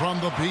good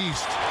from the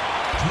Beast.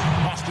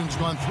 Boston's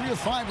gone 3 of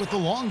 5 with the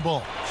long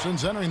ball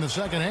since entering the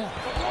second half.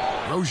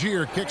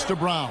 Rozier kicks to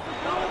Brown.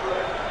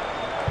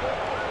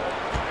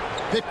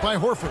 Picked by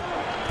Horford.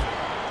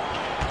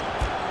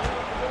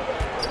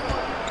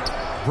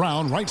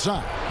 Brown right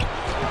side.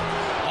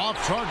 Off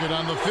target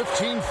on the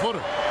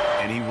 15-footer.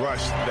 And he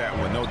rushed that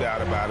one, no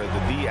doubt about it. The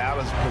D.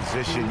 Allen's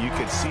position, you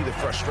could see the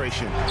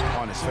frustration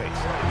on his face.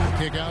 The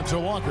kick out to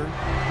Walker.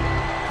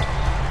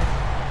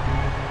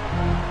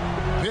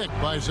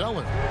 Picked by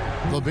Zeller.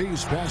 The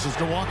Beast passes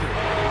to Walker.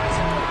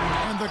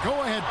 And the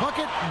go-ahead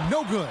bucket,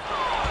 no good.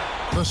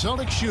 The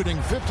Celtics shooting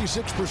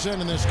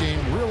 56% in this game,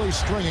 really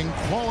stringing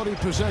quality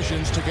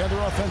possessions together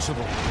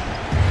offensively.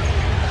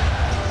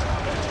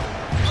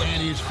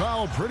 And he's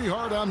fouled pretty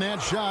hard on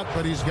that shot,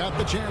 but he's got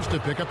the chance to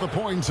pick up the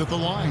points at the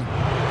line.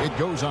 It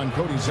goes on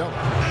Cody Zeller.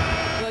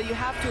 Well, you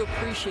have to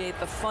appreciate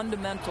the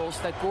fundamentals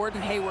that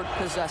Gordon Hayward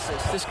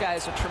possesses. This guy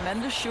is a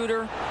tremendous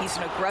shooter. He's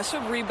an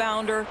aggressive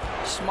rebounder,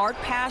 smart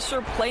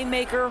passer,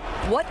 playmaker.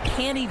 What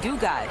can he do,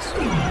 guys?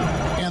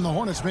 And the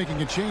Hornets making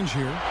a change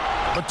here.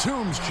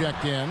 Batum's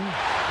checked in.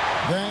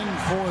 Then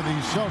for the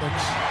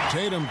Celtics,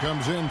 Tatum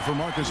comes in for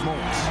Marcus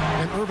Morris.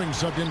 And Irving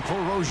subbed in for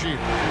Rozier.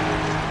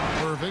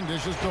 Irving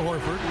dishes to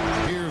Horford.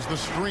 Here's the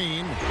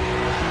screen.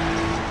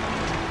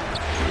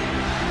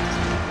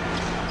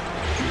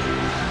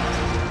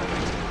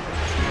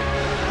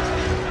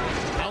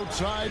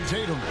 Outside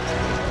Tatum.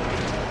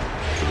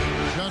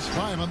 Just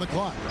 5 on the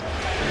clock.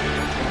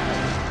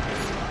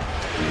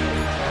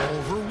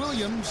 Over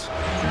Williams.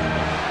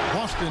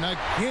 Boston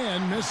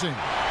again missing.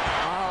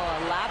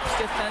 Lapse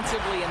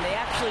defensively, and they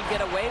actually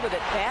get away with it.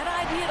 Bad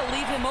idea to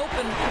leave him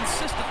open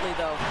consistently,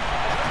 though.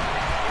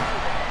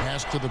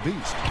 Pass to the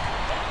Beast.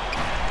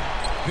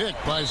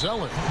 Picked by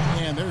Zeller.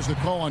 And there's the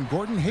call on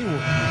Gordon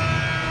Hayward.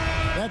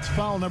 That's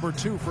foul number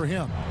 2 for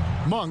him.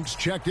 Monk's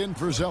checked in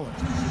for Zeller.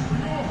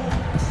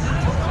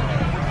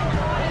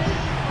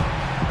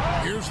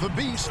 Here's the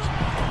Beast.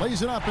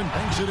 Lays it up and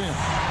banks it in.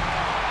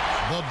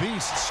 The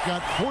Beast's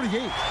got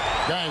 48.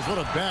 Guys, what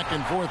a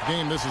back-and-forth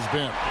game this has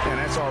been. And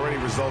that's already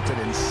resulted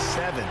in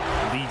 7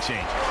 lead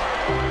changes.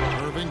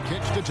 Irving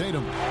kicks to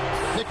Tatum.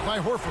 Picked by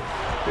Horford.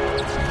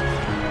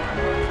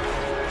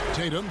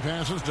 Tatum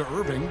passes to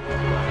Irving.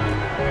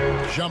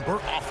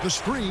 Jumper off the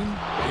screen.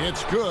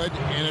 It's good,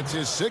 and it's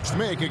his 6th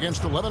make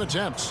against 11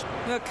 attempts.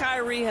 Well,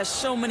 Kyrie has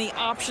so many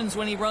options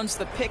when he runs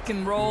the pick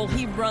and roll.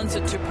 He runs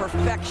it to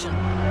perfection.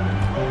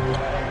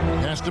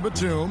 Pass to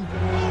Batum.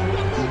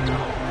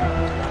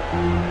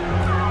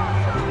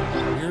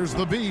 Here's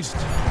the Beast.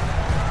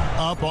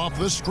 Up off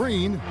the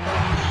screen.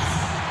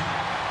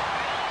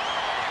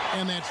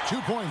 And that's 2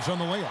 points on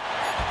the layup.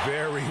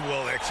 Very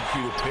well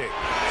executed pick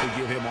to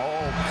give him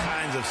all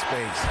kinds of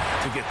space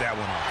to get that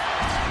one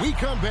off. We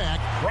come back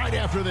right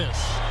after this.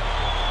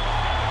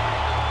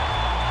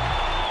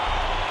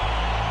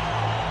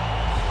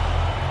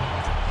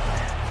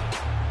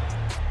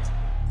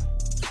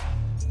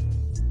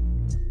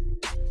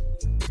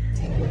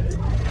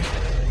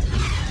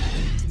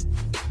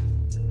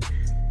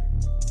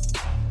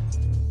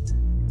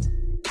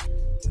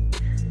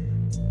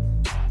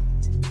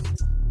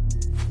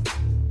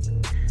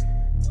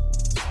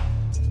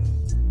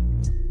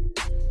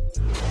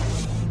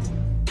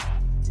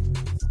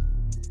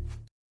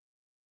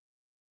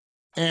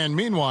 And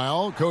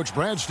meanwhile, Coach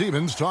Brad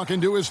Stevens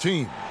talking to his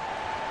team.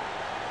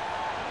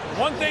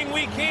 One thing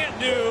we can't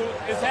do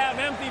is have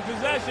empty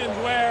possessions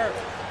where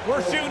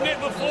we're shooting it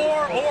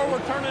before or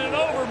we're turning it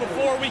over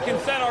before we can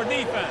set our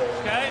defense,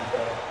 okay?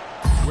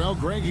 Well,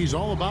 Greg, he's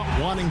all about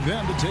wanting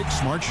them to take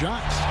smart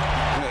shots.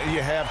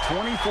 You have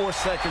 24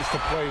 seconds to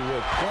play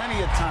with,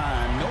 plenty of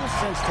time. No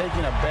sense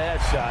taking a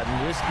bad shot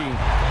and risking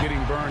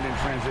getting burned in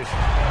transition.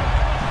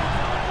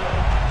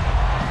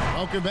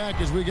 Welcome back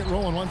as we get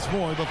rolling once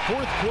more. The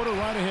 4th quarter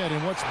right ahead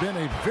in what's been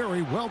a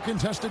very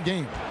well-contested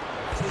game.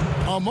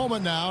 A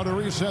moment now to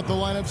reset the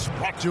lineups.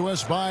 Brought to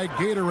us by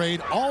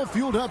Gatorade. All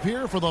fueled up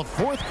here for the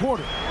 4th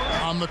quarter.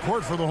 On the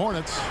court for the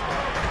Hornets.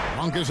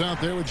 Monk is out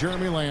there with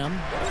Jeremy Lamb.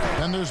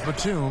 Then there's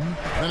Batum.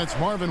 Then it's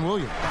Marvin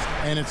Williams.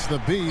 And it's the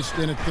Beast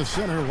in at the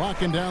center,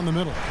 locking down the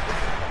middle.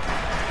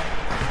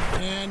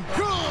 And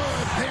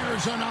good!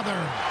 There's another.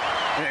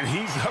 And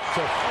he's up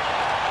to...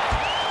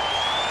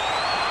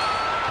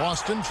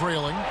 Boston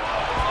trailing.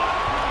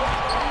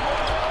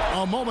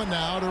 A moment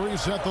now to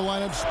reset the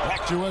lineups.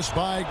 Back to us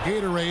by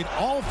Gatorade.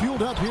 All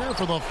fueled up here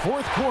for the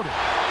 4th quarter.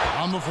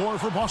 On the floor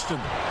for Boston.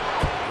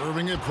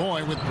 Irving at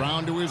point with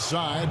Brown to his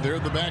side. They're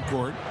at the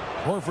backcourt.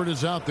 Horford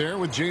is out there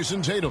with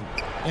Jason Tatum.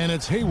 And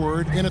it's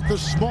Hayward in at the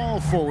small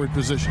forward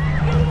position.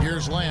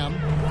 Here's Lamb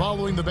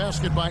following the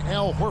basket by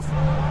Al Horford.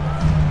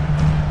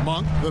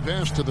 Monk, the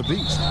pass to the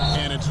Beast.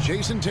 And it's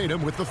Jason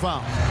Tatum with the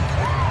foul.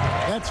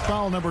 That's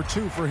foul number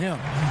 2 for him.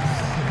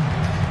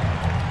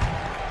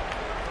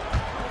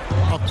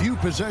 A few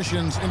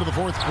possessions into the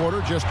fourth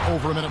quarter, just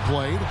over a minute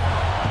played.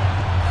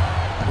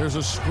 There's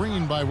a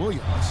screen by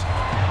Williams.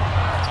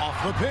 Off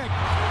the pick.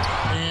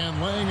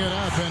 And laying it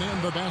up and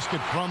in the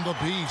basket from the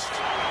Beast.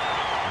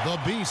 The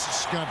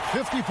Beast's got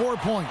 54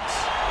 points.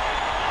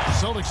 The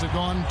Celtics have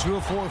gone 2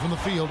 of 4 from the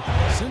field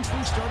since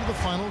we started the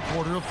final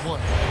quarter of play.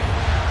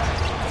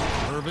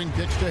 Irving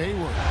kicks to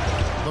Hayward.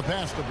 The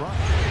pass to Bryant.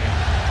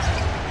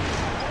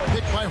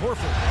 Pick by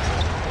Horford.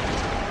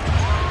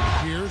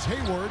 Here's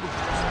Hayward.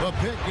 The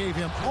pick gave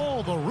him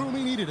all the room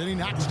he needed, and he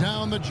knocks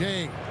down the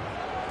J.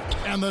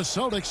 And the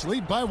Celtics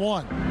lead by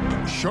 1.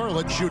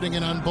 Charlotte shooting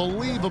an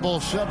unbelievable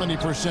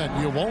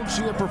 70%. You won't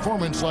see a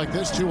performance like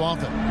this too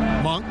often.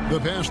 Monk, the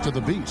pass to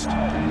the Beast.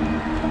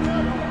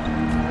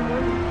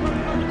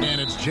 And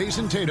it's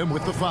Jason Tatum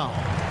with the foul.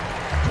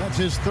 That's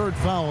his 3rd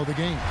foul of the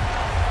game.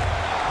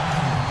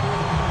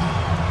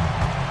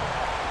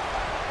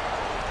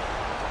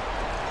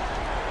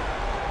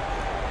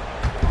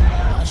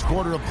 Last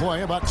quarter of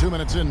play, about 2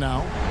 minutes in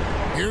now.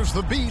 Here's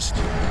the Beast.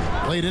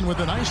 Played in with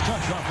a nice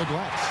touch off the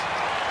glass.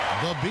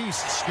 The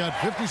Beast's got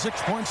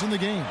 56 points in the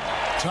game.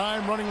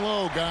 Time running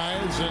low,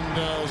 guys,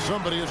 and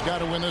somebody has got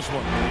to win this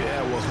one.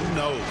 Yeah, well, who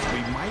knows?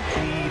 We might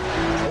need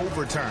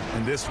overtime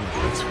in this one.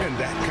 It's been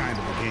that kind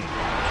of a game.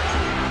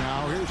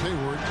 Now here's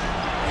Hayward.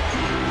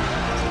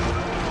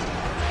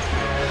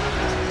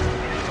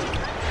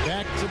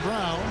 Back to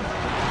Brown.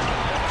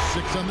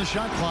 6 on the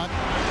shot clock.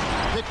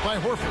 Picked by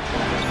Horford.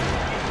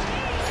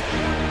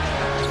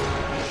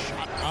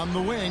 Shot on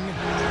the wing.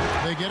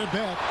 They get it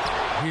back.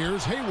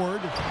 Here's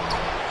Hayward.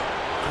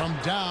 From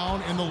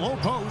down in the low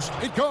post,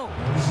 it goes.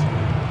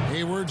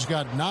 Hayward's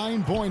got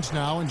 9 points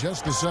now in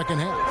just the second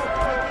half.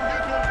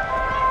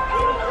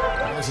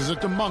 Passes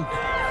it to Monk.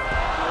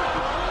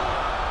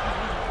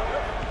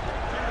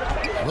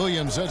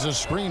 Williams has a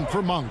screen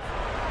for Monk.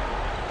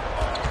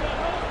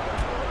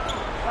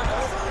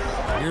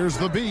 Here's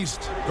the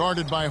Beast,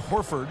 guarded by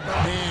Horford,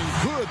 and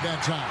good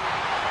that time.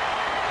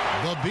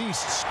 The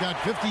Beast's got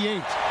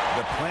 58.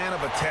 The plan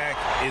of attack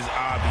is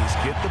obvious.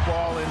 Get the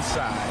ball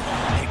inside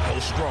and go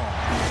strong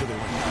to the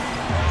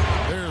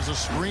rim. There's a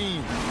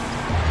screen.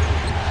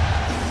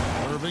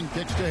 Irving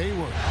kicks to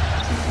Hayward.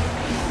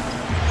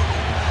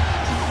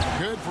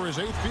 Good for his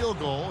 8th field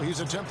goal. He's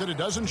attempted a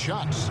dozen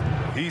shots.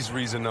 He's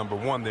reason number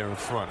 1 there in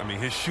front. I mean,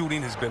 his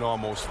shooting has been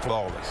almost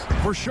flawless.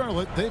 For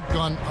Charlotte, they've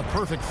gone a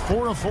perfect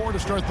 4 of 4 to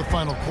start the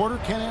final quarter.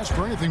 Can't ask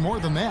for anything more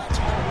than that.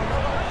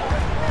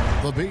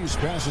 The Beast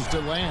passes to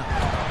Lamb.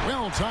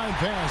 Well-timed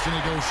pass, and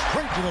he goes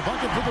straight to the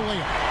bucket for the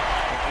layup.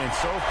 And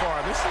so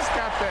far, this has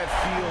got that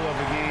feel of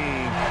a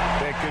game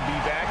that could be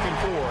back and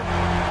forth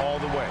all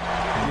the way.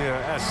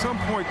 Yeah, at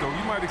some point, though,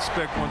 you might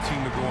expect one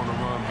team to go on a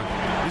run,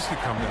 but this could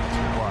come down to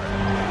the wire.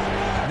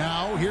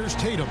 Now, here's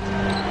Tatum.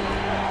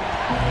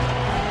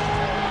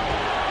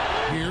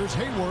 Here's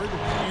Hayward,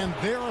 and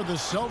there are the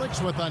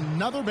Celtics with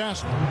another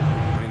basket.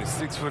 I mean, at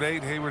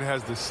 6'8", Hayward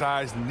has the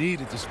size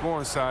needed to score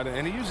inside,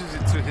 and he uses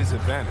it to his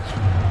advantage.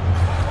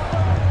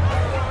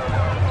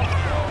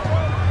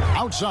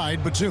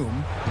 Outside,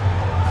 Batum.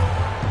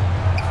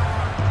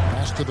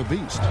 Pass to the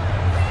Beast.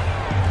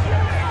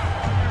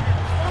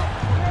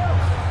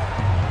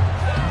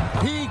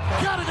 He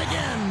got it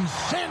again.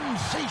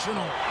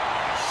 Sensational.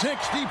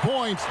 60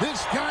 points.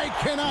 This guy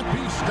cannot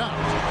be stopped.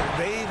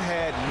 They've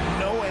had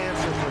no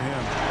answer for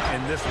him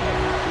in this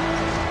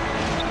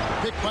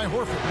one. Picked by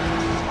Horford.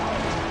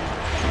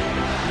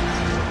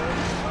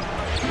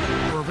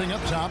 Irving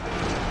up top.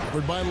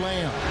 Covered by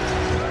Lamb.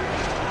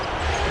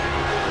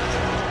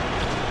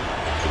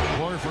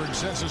 Horford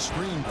sets a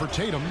screen for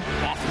Tatum.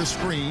 Off the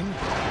screen.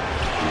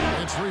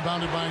 It's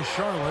rebounded by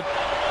Charlotte.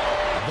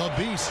 The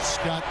Beast's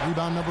got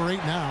rebound number 8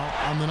 now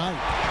on the night.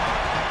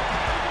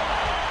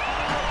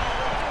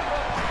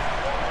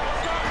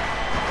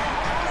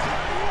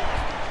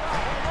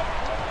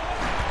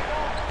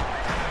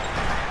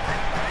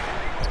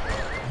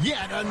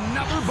 Yet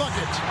another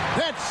bucket.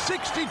 That's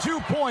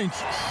 62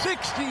 points.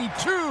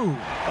 62.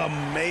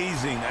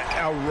 Amazing.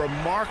 A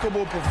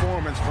remarkable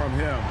performance from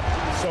him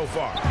so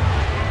far.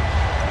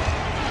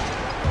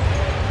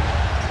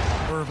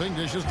 Irving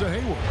dishes to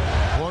Hayward.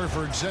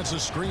 Horford sets a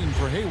screen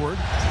for Hayward.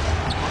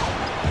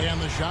 And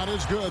the shot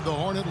is good. The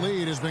Hornet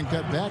lead has been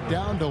cut back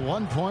down to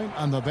 1 point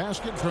on the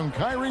basket from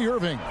Kyrie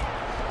Irving.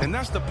 And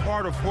that's the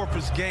part of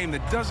Horford's game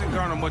that doesn't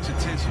garner much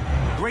attention.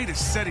 Great at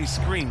setting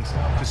screens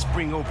to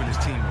spring open his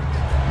teammates.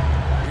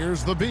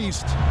 Here's the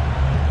Beast.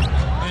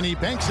 And he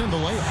banks in the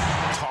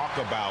layup. Talk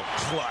about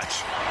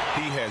clutch.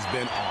 He has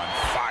been on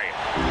fire.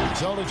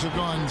 Celtics have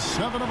gone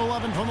 7 of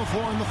 11 from the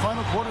floor in the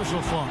final quarter so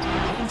far.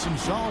 Getting some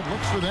solid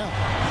looks for them.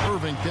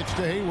 Irving kicks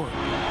to Hayward.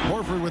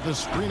 Horford with a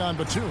screen on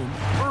Batum.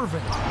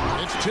 Irving.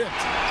 It's tipped.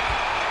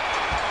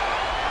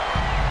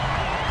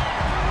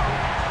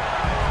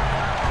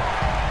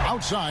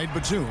 Outside,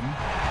 Batum.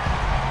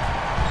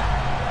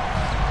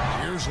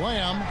 Here's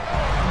Lamb.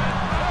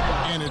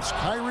 And it's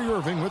Kyrie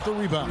Irving with the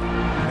rebound.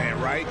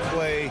 Man, right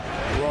play,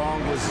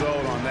 wrong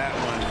result on that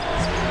one.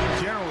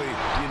 Generally,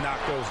 you knock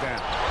those down.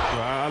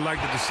 Well, I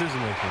like the decision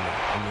making there.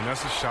 I mean,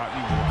 that's a shot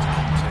you want to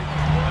keep taking.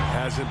 You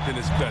hasn't been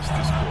his best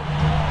this quarter.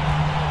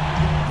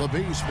 The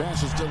Beast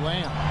passes to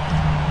Lamb.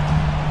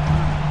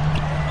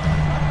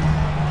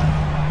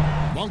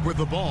 Monk with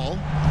the ball.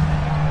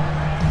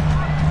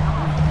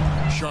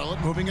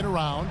 Charlotte moving it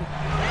around.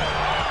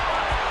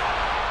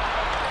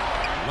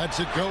 Lets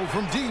it go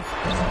from deep.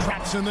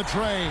 Traps in the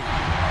tray.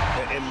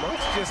 And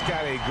Monk's just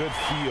got a good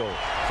feel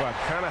for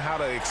kind of how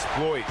to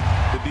exploit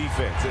the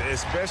defense,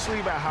 especially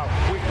about how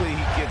quickly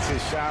he gets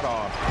his shot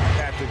off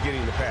after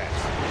getting the pass.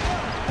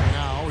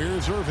 Now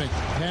here's Irving.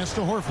 Pass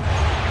to Horford.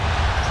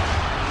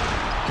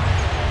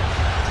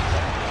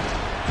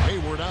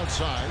 Hayward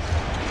outside.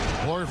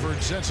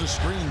 Horford sets a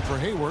screen for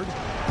Hayward.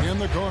 In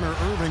the corner,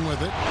 Irving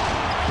with it.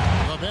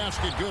 The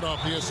basket good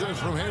off the assist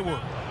from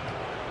Hayward.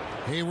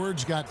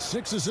 Hayward's got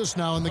 6 assists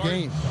now in the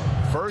game.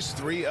 First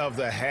 3 of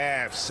the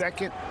half,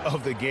 second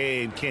of the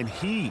game. Can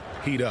he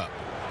heat up?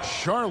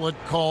 Charlotte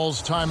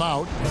calls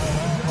timeout.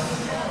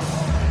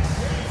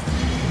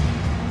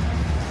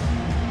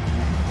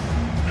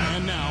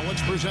 And now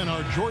let's present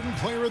our Jordan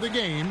player of the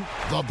game,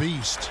 the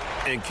Beast.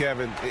 And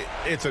Kevin,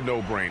 it's a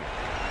no-brainer.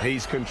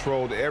 He's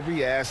controlled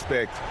every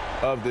aspect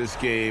of this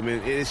game,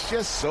 and it's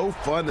just so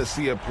fun to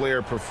see a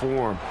player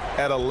perform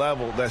at a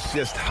level that's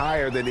just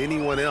higher than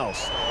anyone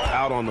else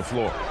out on the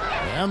floor.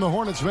 And the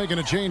Hornets making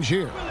a change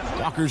here.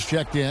 Walker's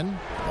checked in.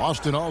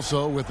 Boston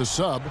also with the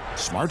sub.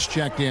 Smart's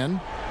checked in.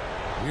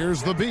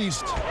 Here's the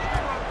Beast.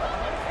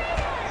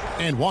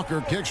 And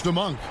Walker kicks to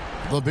Monk.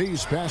 The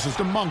Beast passes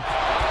to Monk.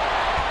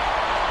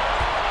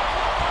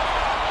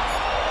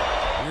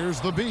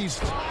 Here's the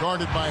Beast,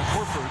 guarded by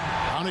Horford.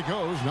 Down he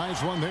goes.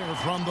 Nice one there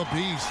from the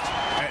Beast.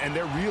 And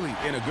they're really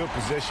in a good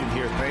position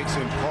here, thanks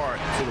in part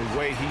to the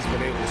way he's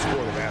been able to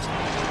score the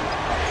basketball.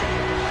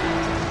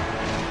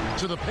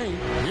 To the paint,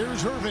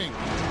 here's Irving.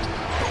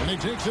 And he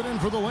takes it in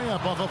for the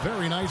layup off a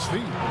very nice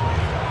feed.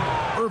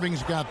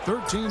 Irving's got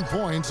 13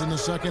 points in the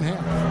second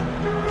half.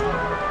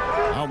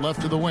 Out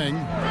left to the wing.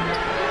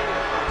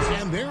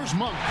 And there's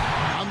Monk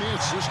on the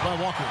assist by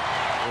Walker.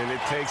 And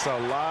it takes a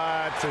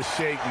lot to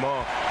shake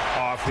Monk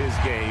off his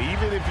game.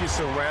 Even if you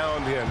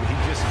surround him, he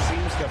just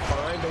seems to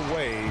find a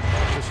way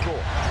to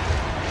score.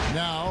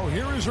 Now,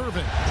 here is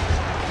Irving.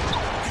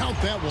 Count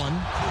that one.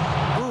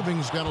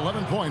 Irving's got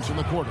 11 points in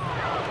the quarter.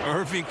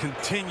 Irving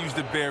continues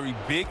to bury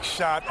big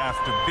shot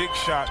after big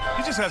shot.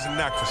 He just has a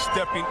knack for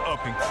stepping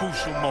up in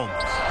crucial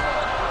moments.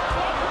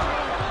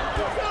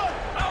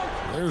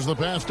 There's the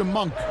pass to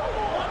Monk.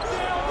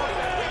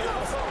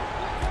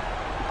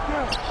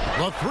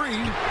 The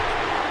 3.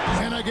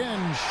 And again,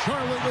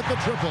 Charlotte with the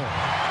triple.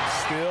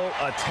 Still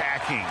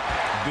attacking,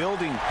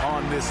 building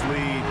on this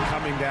lead,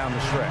 coming down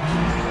the stretch.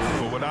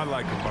 But what I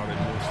like about it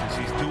most is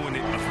he's doing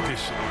it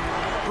efficiently.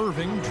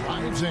 Irving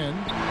drives in.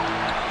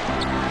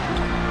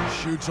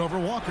 Shoots over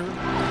Walker.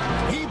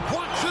 He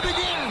blocks it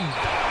again.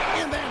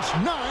 And that's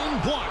 9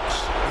 blocks.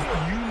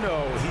 You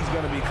know he's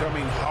going to be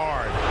coming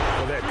hard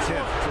for that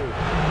 10th, too.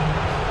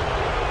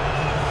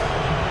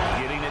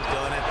 Getting it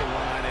done at the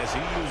line as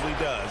he usually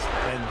does.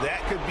 And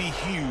that could be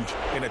huge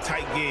in a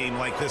tight game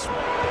like this one.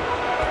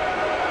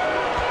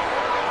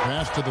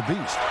 Pass to the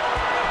Beast.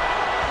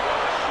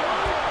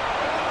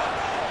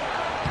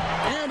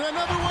 And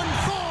another one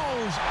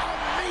falls.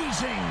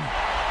 Amazing.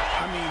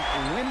 I mean,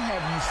 when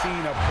have you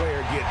seen a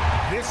player get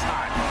this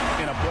hot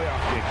in a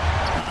playoff game?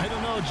 I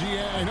don't know,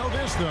 G.A. I know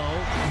this, though.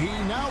 He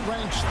now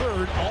ranks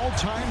 3rd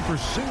all-time for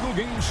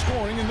single-game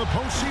scoring in the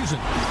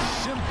postseason.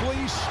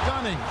 Simply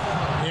stunning.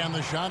 And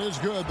the shot is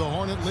good. The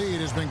Hornet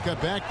lead has been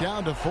cut back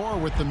down to 4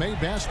 with the made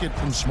basket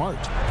from Smart.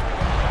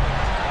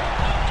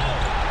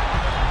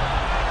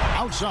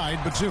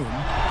 Outside, Batum.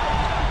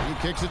 He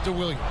kicks it to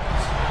Williams.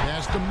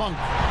 Pass to Monk.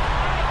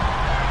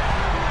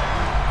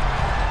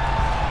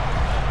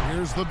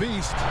 Here's the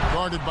Beast,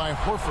 guarded by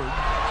Horford.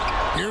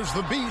 Here's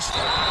the Beast.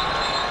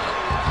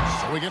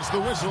 So he gets the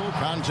whistle.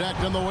 Contact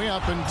on the way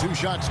up, and 2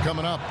 shots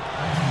coming up.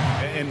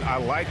 And I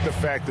like the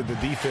fact that the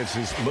defense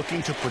is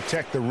looking to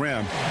protect the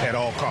rim at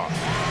all costs.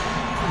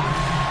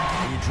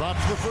 He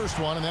drops the first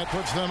one, and that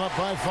puts them up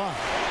by 5.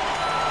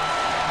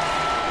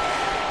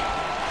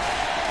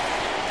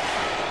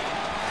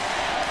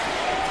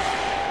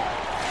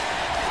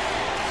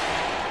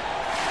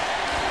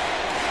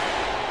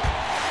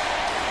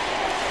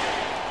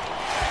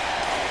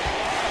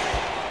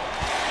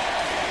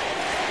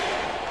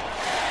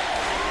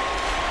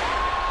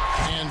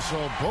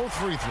 So both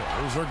free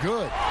throws are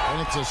good,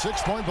 and it's a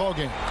 6-point ball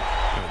game.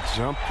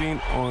 Jumping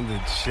on the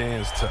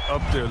chance to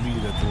up their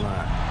lead at the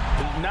line.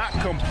 Not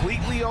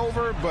completely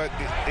over, but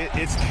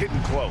it's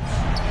getting close.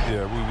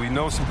 Yeah, we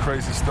know some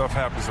crazy stuff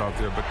happens out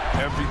there, but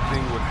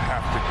everything would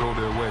have to go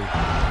their way for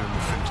them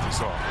to finish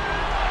this off.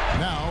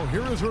 Now,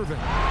 here is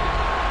Irving.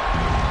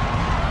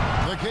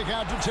 The kick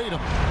out to Tatum.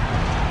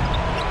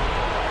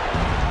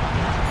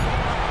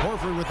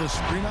 Horford with the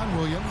screen on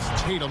Williams.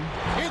 Tatum.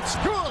 It's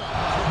good!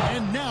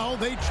 And now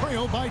they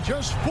trail by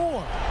just 4.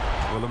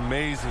 Well,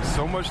 amazing.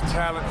 So much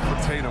talent for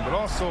Tatum, but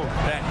also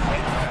that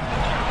hit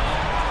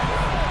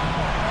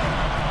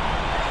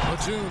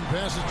factor. Batum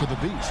passes to the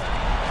Beast.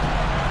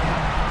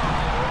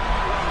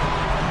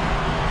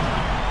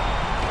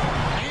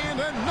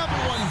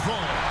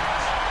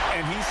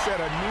 set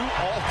a new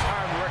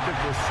all-time record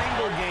for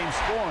single-game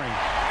scoring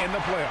in the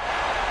playoffs.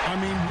 I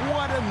mean,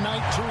 what a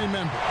night to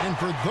remember. And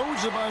for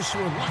those of us who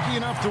are lucky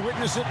enough to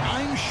witness it,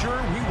 I'm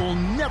sure we will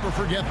never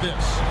forget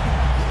this.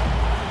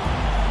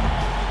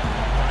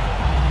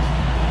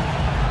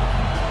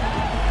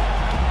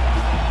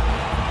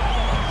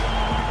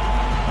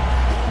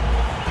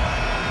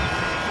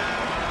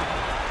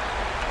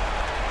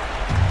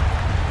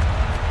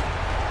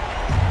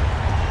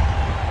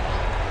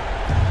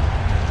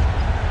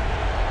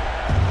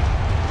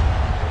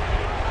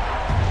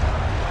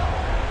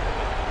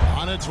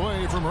 Its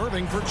way from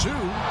Irving for 2.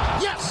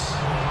 Yes!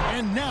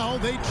 And now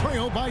they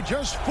trail by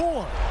just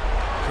 4.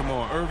 Come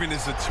on, Irving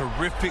is a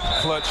terrific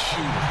clutch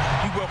shooter.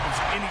 He welcomes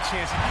any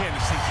chance he can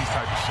to sink these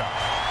type of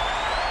shots.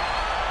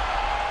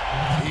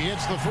 He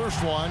hits the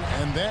first one,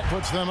 and that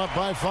puts them up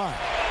by 5.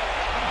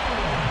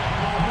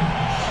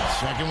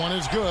 Second one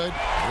is good.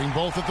 Bring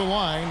both at the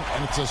line,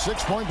 and it's a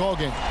 6-point ball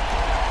game.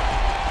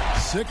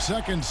 6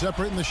 seconds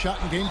separating the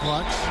shot and game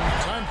clocks.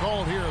 Time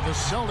called here. The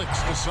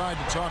Celtics decide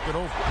to talk it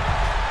over.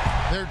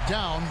 They're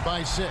down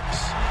by 6.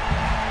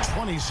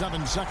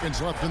 27 seconds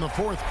left in the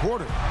fourth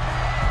quarter.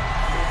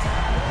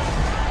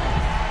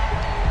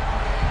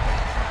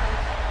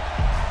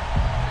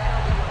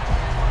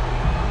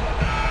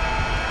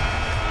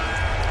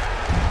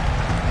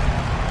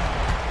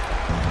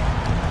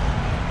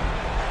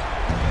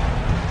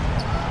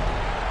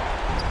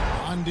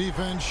 On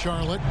defense,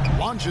 Charlotte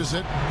launches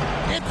it.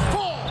 It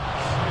falls!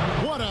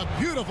 What a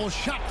beautiful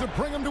shot to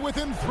bring them to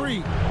within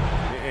 3.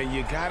 And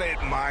you got to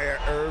admire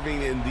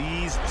Irving in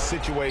these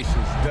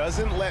situations.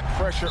 Doesn't let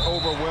pressure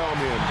overwhelm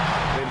him.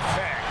 In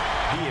fact,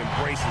 he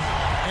embraces it.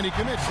 And he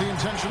commits the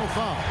intentional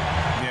foul.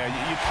 Yeah,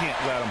 you can't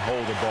let him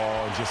hold the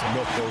ball and just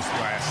milk those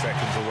last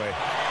seconds away.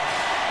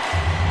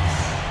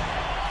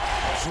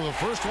 So the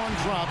first one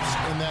drops,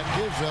 and that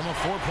gives them a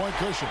 4-point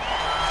cushion.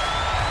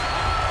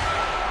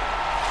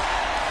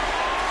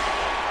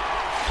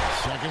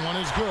 Second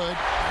one is good.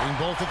 Bring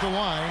both at the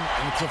line,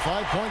 and it's a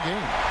 5-point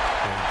game.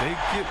 Yeah, they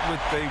get what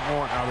they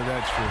want out of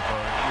that trip.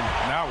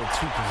 Now a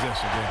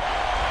 2-possession game.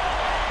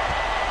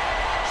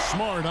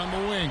 Smart on the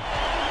wing.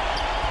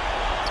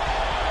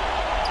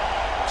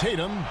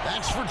 Tatum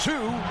backs for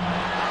 2.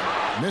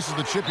 Misses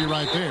the chippy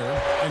right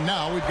there. And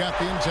now we've got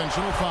the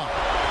intentional foul.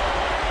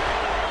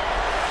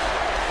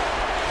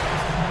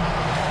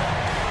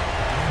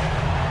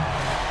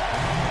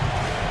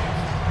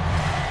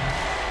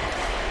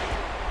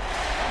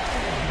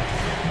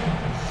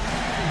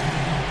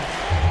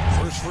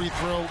 Free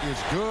throw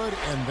is good,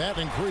 and that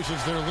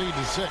increases their lead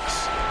to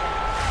 6.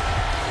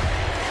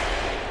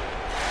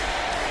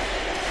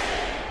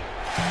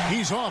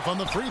 He's off on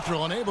the free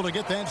throw, unable to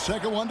get that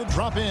second one to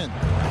drop in.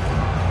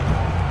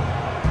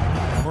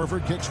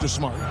 Horford kicks to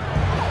Smart.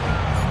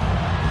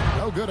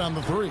 No good on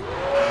the 3.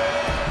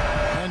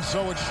 And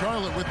so it's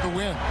Charlotte with the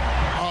win.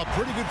 A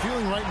pretty good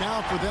feeling right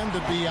now for them to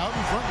be out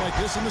in front like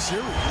this in the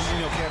series. You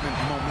know, Kevin,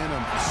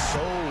 momentum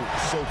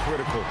so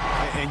critical.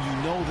 And you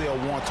know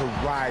they'll want to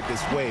ride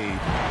this wave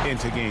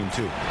into game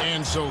 2.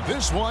 And so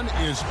this one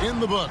is in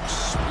the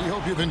books. We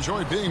hope you've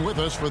enjoyed being with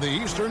us for the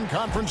Eastern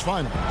Conference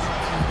Finals.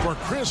 For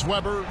Chris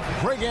Webber,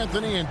 Greg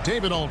Anthony, and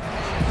David Aldridge,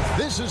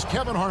 this is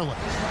Kevin Harlan.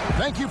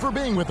 Thank you for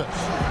being with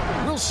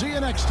us. We'll see you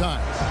next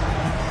time.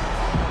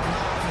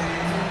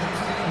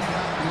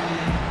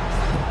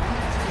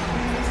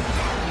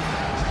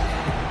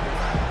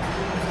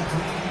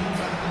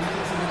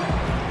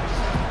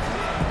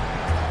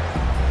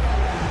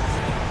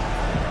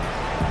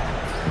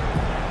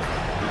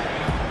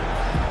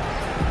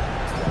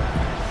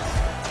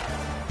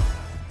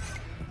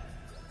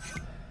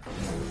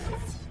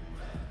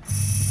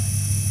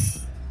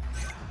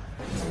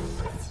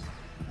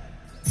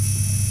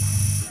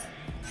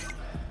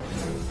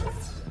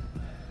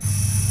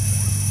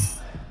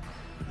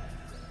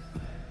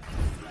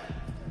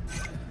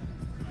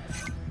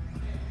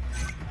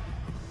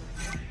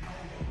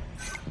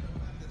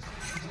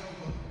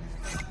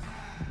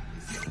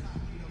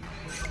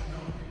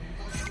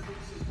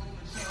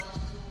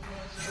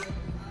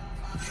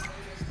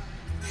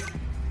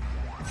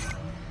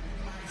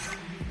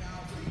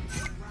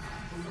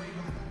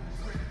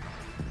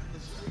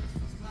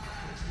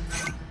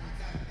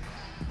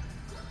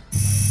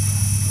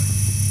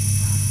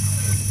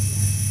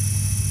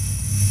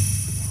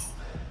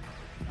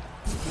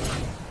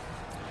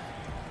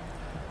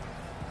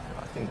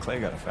 Clay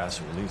got a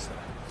faster release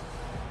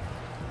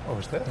though. Oh,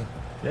 is that?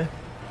 Yeah.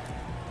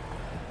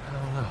 I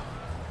don't know.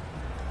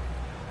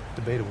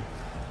 Debatable.